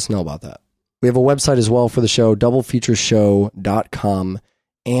let us know about that. We have a website as well for the show, doublefeatureshow.com.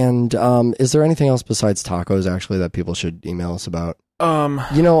 And is there anything else besides tacos, actually, that people should email us about?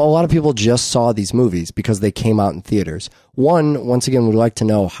 You know, a lot of people just saw these movies because they came out in theaters. Once again, we'd like to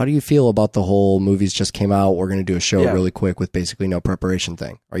know, how do you feel about the whole movies just came out, we're going to do a show really quick with basically no preparation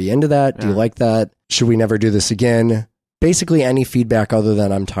thing? Are you into that? Do you like that? Should we never do this again? basically any feedback other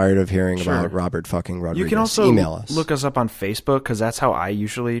than I'm tired of hearing about Robert fucking Rodriguez. You can also email us. look us up on Facebook, because that's how I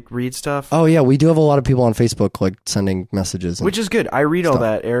usually read stuff. Oh, yeah, we do have a lot of people on Facebook like sending messages. Which is good. I read all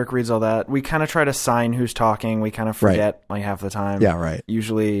that. Eric reads all that. We kind of try to sign who's talking. We kind of forget like half the time. Yeah, right.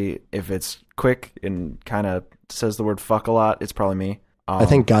 Usually, if it's quick and kind of says the word fuck a lot, it's probably me. I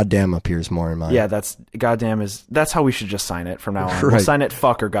think goddamn appears more in mine. Yeah, that's how we should just sign it from now on. We'll sign it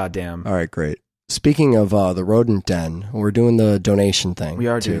fuck or goddamn. All right, great. Speaking of the rodent den, we're doing the donation thing. We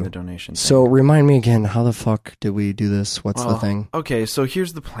are doing the donation thing. So remind me again, how the fuck did we do this? What's the thing? Okay, so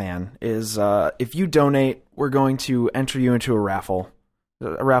here's the plan. Is if you donate, we're going to enter you into a raffle.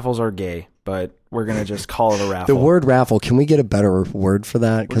 Raffles are gay, but we're going to just call it a raffle. The word raffle, can we get a better word for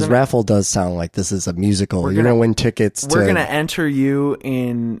that? Because raffle does sound like this is a musical. You're going to win tickets to... We're going to enter you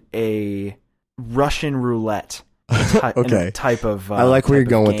in a Russian roulette. Okay. Type of I like where you're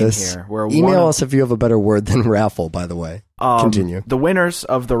going with this. Email us if you have a better word than raffle, by the way. Continue. The winners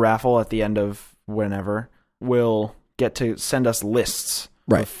of the raffle at the end of whenever will get to send us lists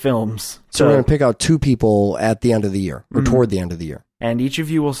of films. So we're going to pick out 2 people at the end of the year, or toward the end of the year. And each of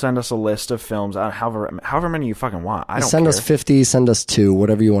you will send us a list of films, however many you fucking want. I don't send care. us 50, send us 2,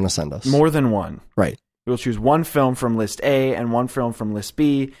 whatever you want to send us. More than one. Right. We'll choose one film from list A and one film from list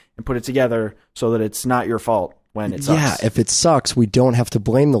B and put it together so that it's not your fault when it sucks. Yeah, if it sucks, we don't have to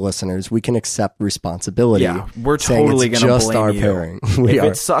blame the listeners. We can accept responsibility. Yeah, we're totally going to blame our you. pairing. If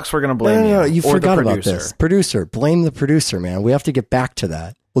it sucks, we're going to blame you. No, you or forgot the about this. Producer, blame the producer, man. We have to get back to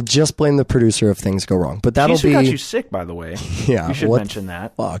that. We'll just blame the producer if things go wrong. But that'll be... got you sick, by the way. Yeah. You should mention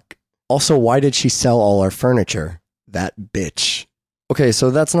that. Fuck. Also, why did she sell all our furniture? That bitch. Okay, so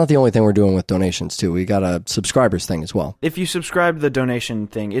that's not the only thing we're doing with donations, too. We got a subscribers thing as well. If you subscribe to the donation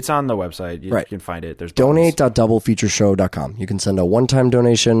thing, it's on the website. You can find it. There's donate.doublefeatureshow.com. You can send a one-time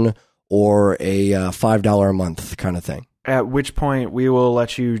donation or a $5 a month kind of thing. At which point, we will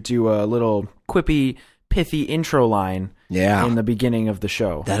let you do a little quippy, pithy intro line in the beginning of the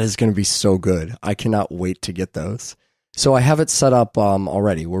show. That is going to be so good. I cannot wait to get those. So I have it set up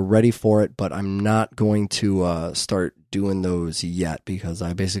already. We're ready for it, but I'm not going to start doing those yet because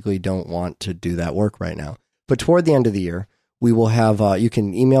I basically don't want to do that work right now. But toward the end of the year, we will have, you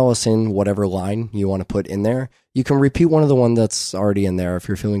can email us in whatever line you want to put in there. You can repeat one of the one that's already in there. If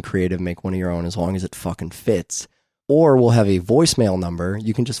you're feeling creative, make one of your own as long as it fucking fits. Or we'll have a voicemail number.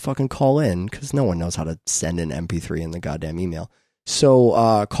 You can just fucking call in because no one knows how to send an MP3 in the goddamn email.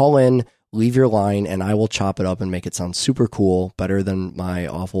 So call in. Leave your line, and I will chop it up and make it sound super cool, better than my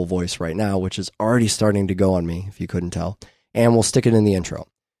awful voice right now, which is already starting to go on me, if you couldn't tell. And we'll stick it in the intro.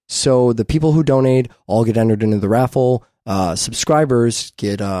 So the people who donate all get entered into the raffle. Subscribers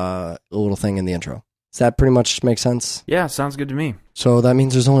get a little thing in the intro. Does that pretty much make sense? Yeah, sounds good to me. So that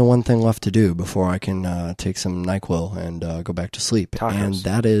means there's only one thing left to do before I can take some NyQuil and go back to sleep. Tacos. And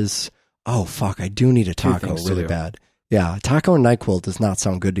that is, oh, fuck, I do need a taco really bad. Yeah, taco and NyQuil does not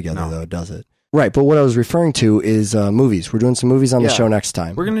sound good together, though, does it? Right, but what I was referring to is movies. We're doing some movies on the show next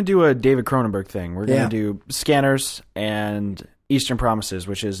time. We're going to do a David Cronenberg thing. We're going to do Scanners and Eastern Promises,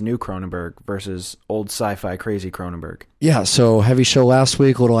 which is new Cronenberg versus old sci-fi crazy Cronenberg. Yeah, so heavy show last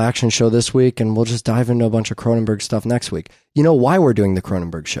week, little action show this week, and we'll just dive into a bunch of Cronenberg stuff next week. You know why we're doing the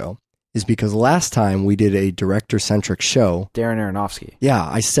Cronenberg show? Is because last time we did a director-centric show. Darren Aronofsky. Yeah,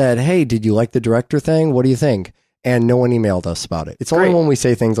 I said, hey, did you like the director thing? What do you think? And no one emailed us about it. It's only when we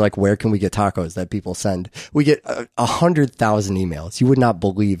say things like, where can we get tacos, that people send. We get 100,000 emails. You would not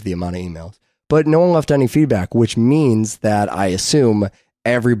believe the amount of emails. But no one left any feedback, which means that I assume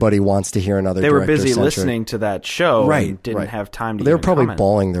everybody wants to hear another They were busy listening to that show and didn't have time to They were probably comment.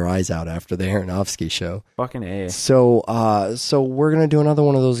 bawling their eyes out after the Aronofsky show. Fucking A. So we're going to do another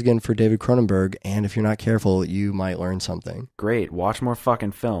one of those again for David Cronenberg, and if you're not careful, you might learn something. Great. Watch more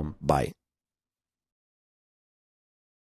fucking film. Bye.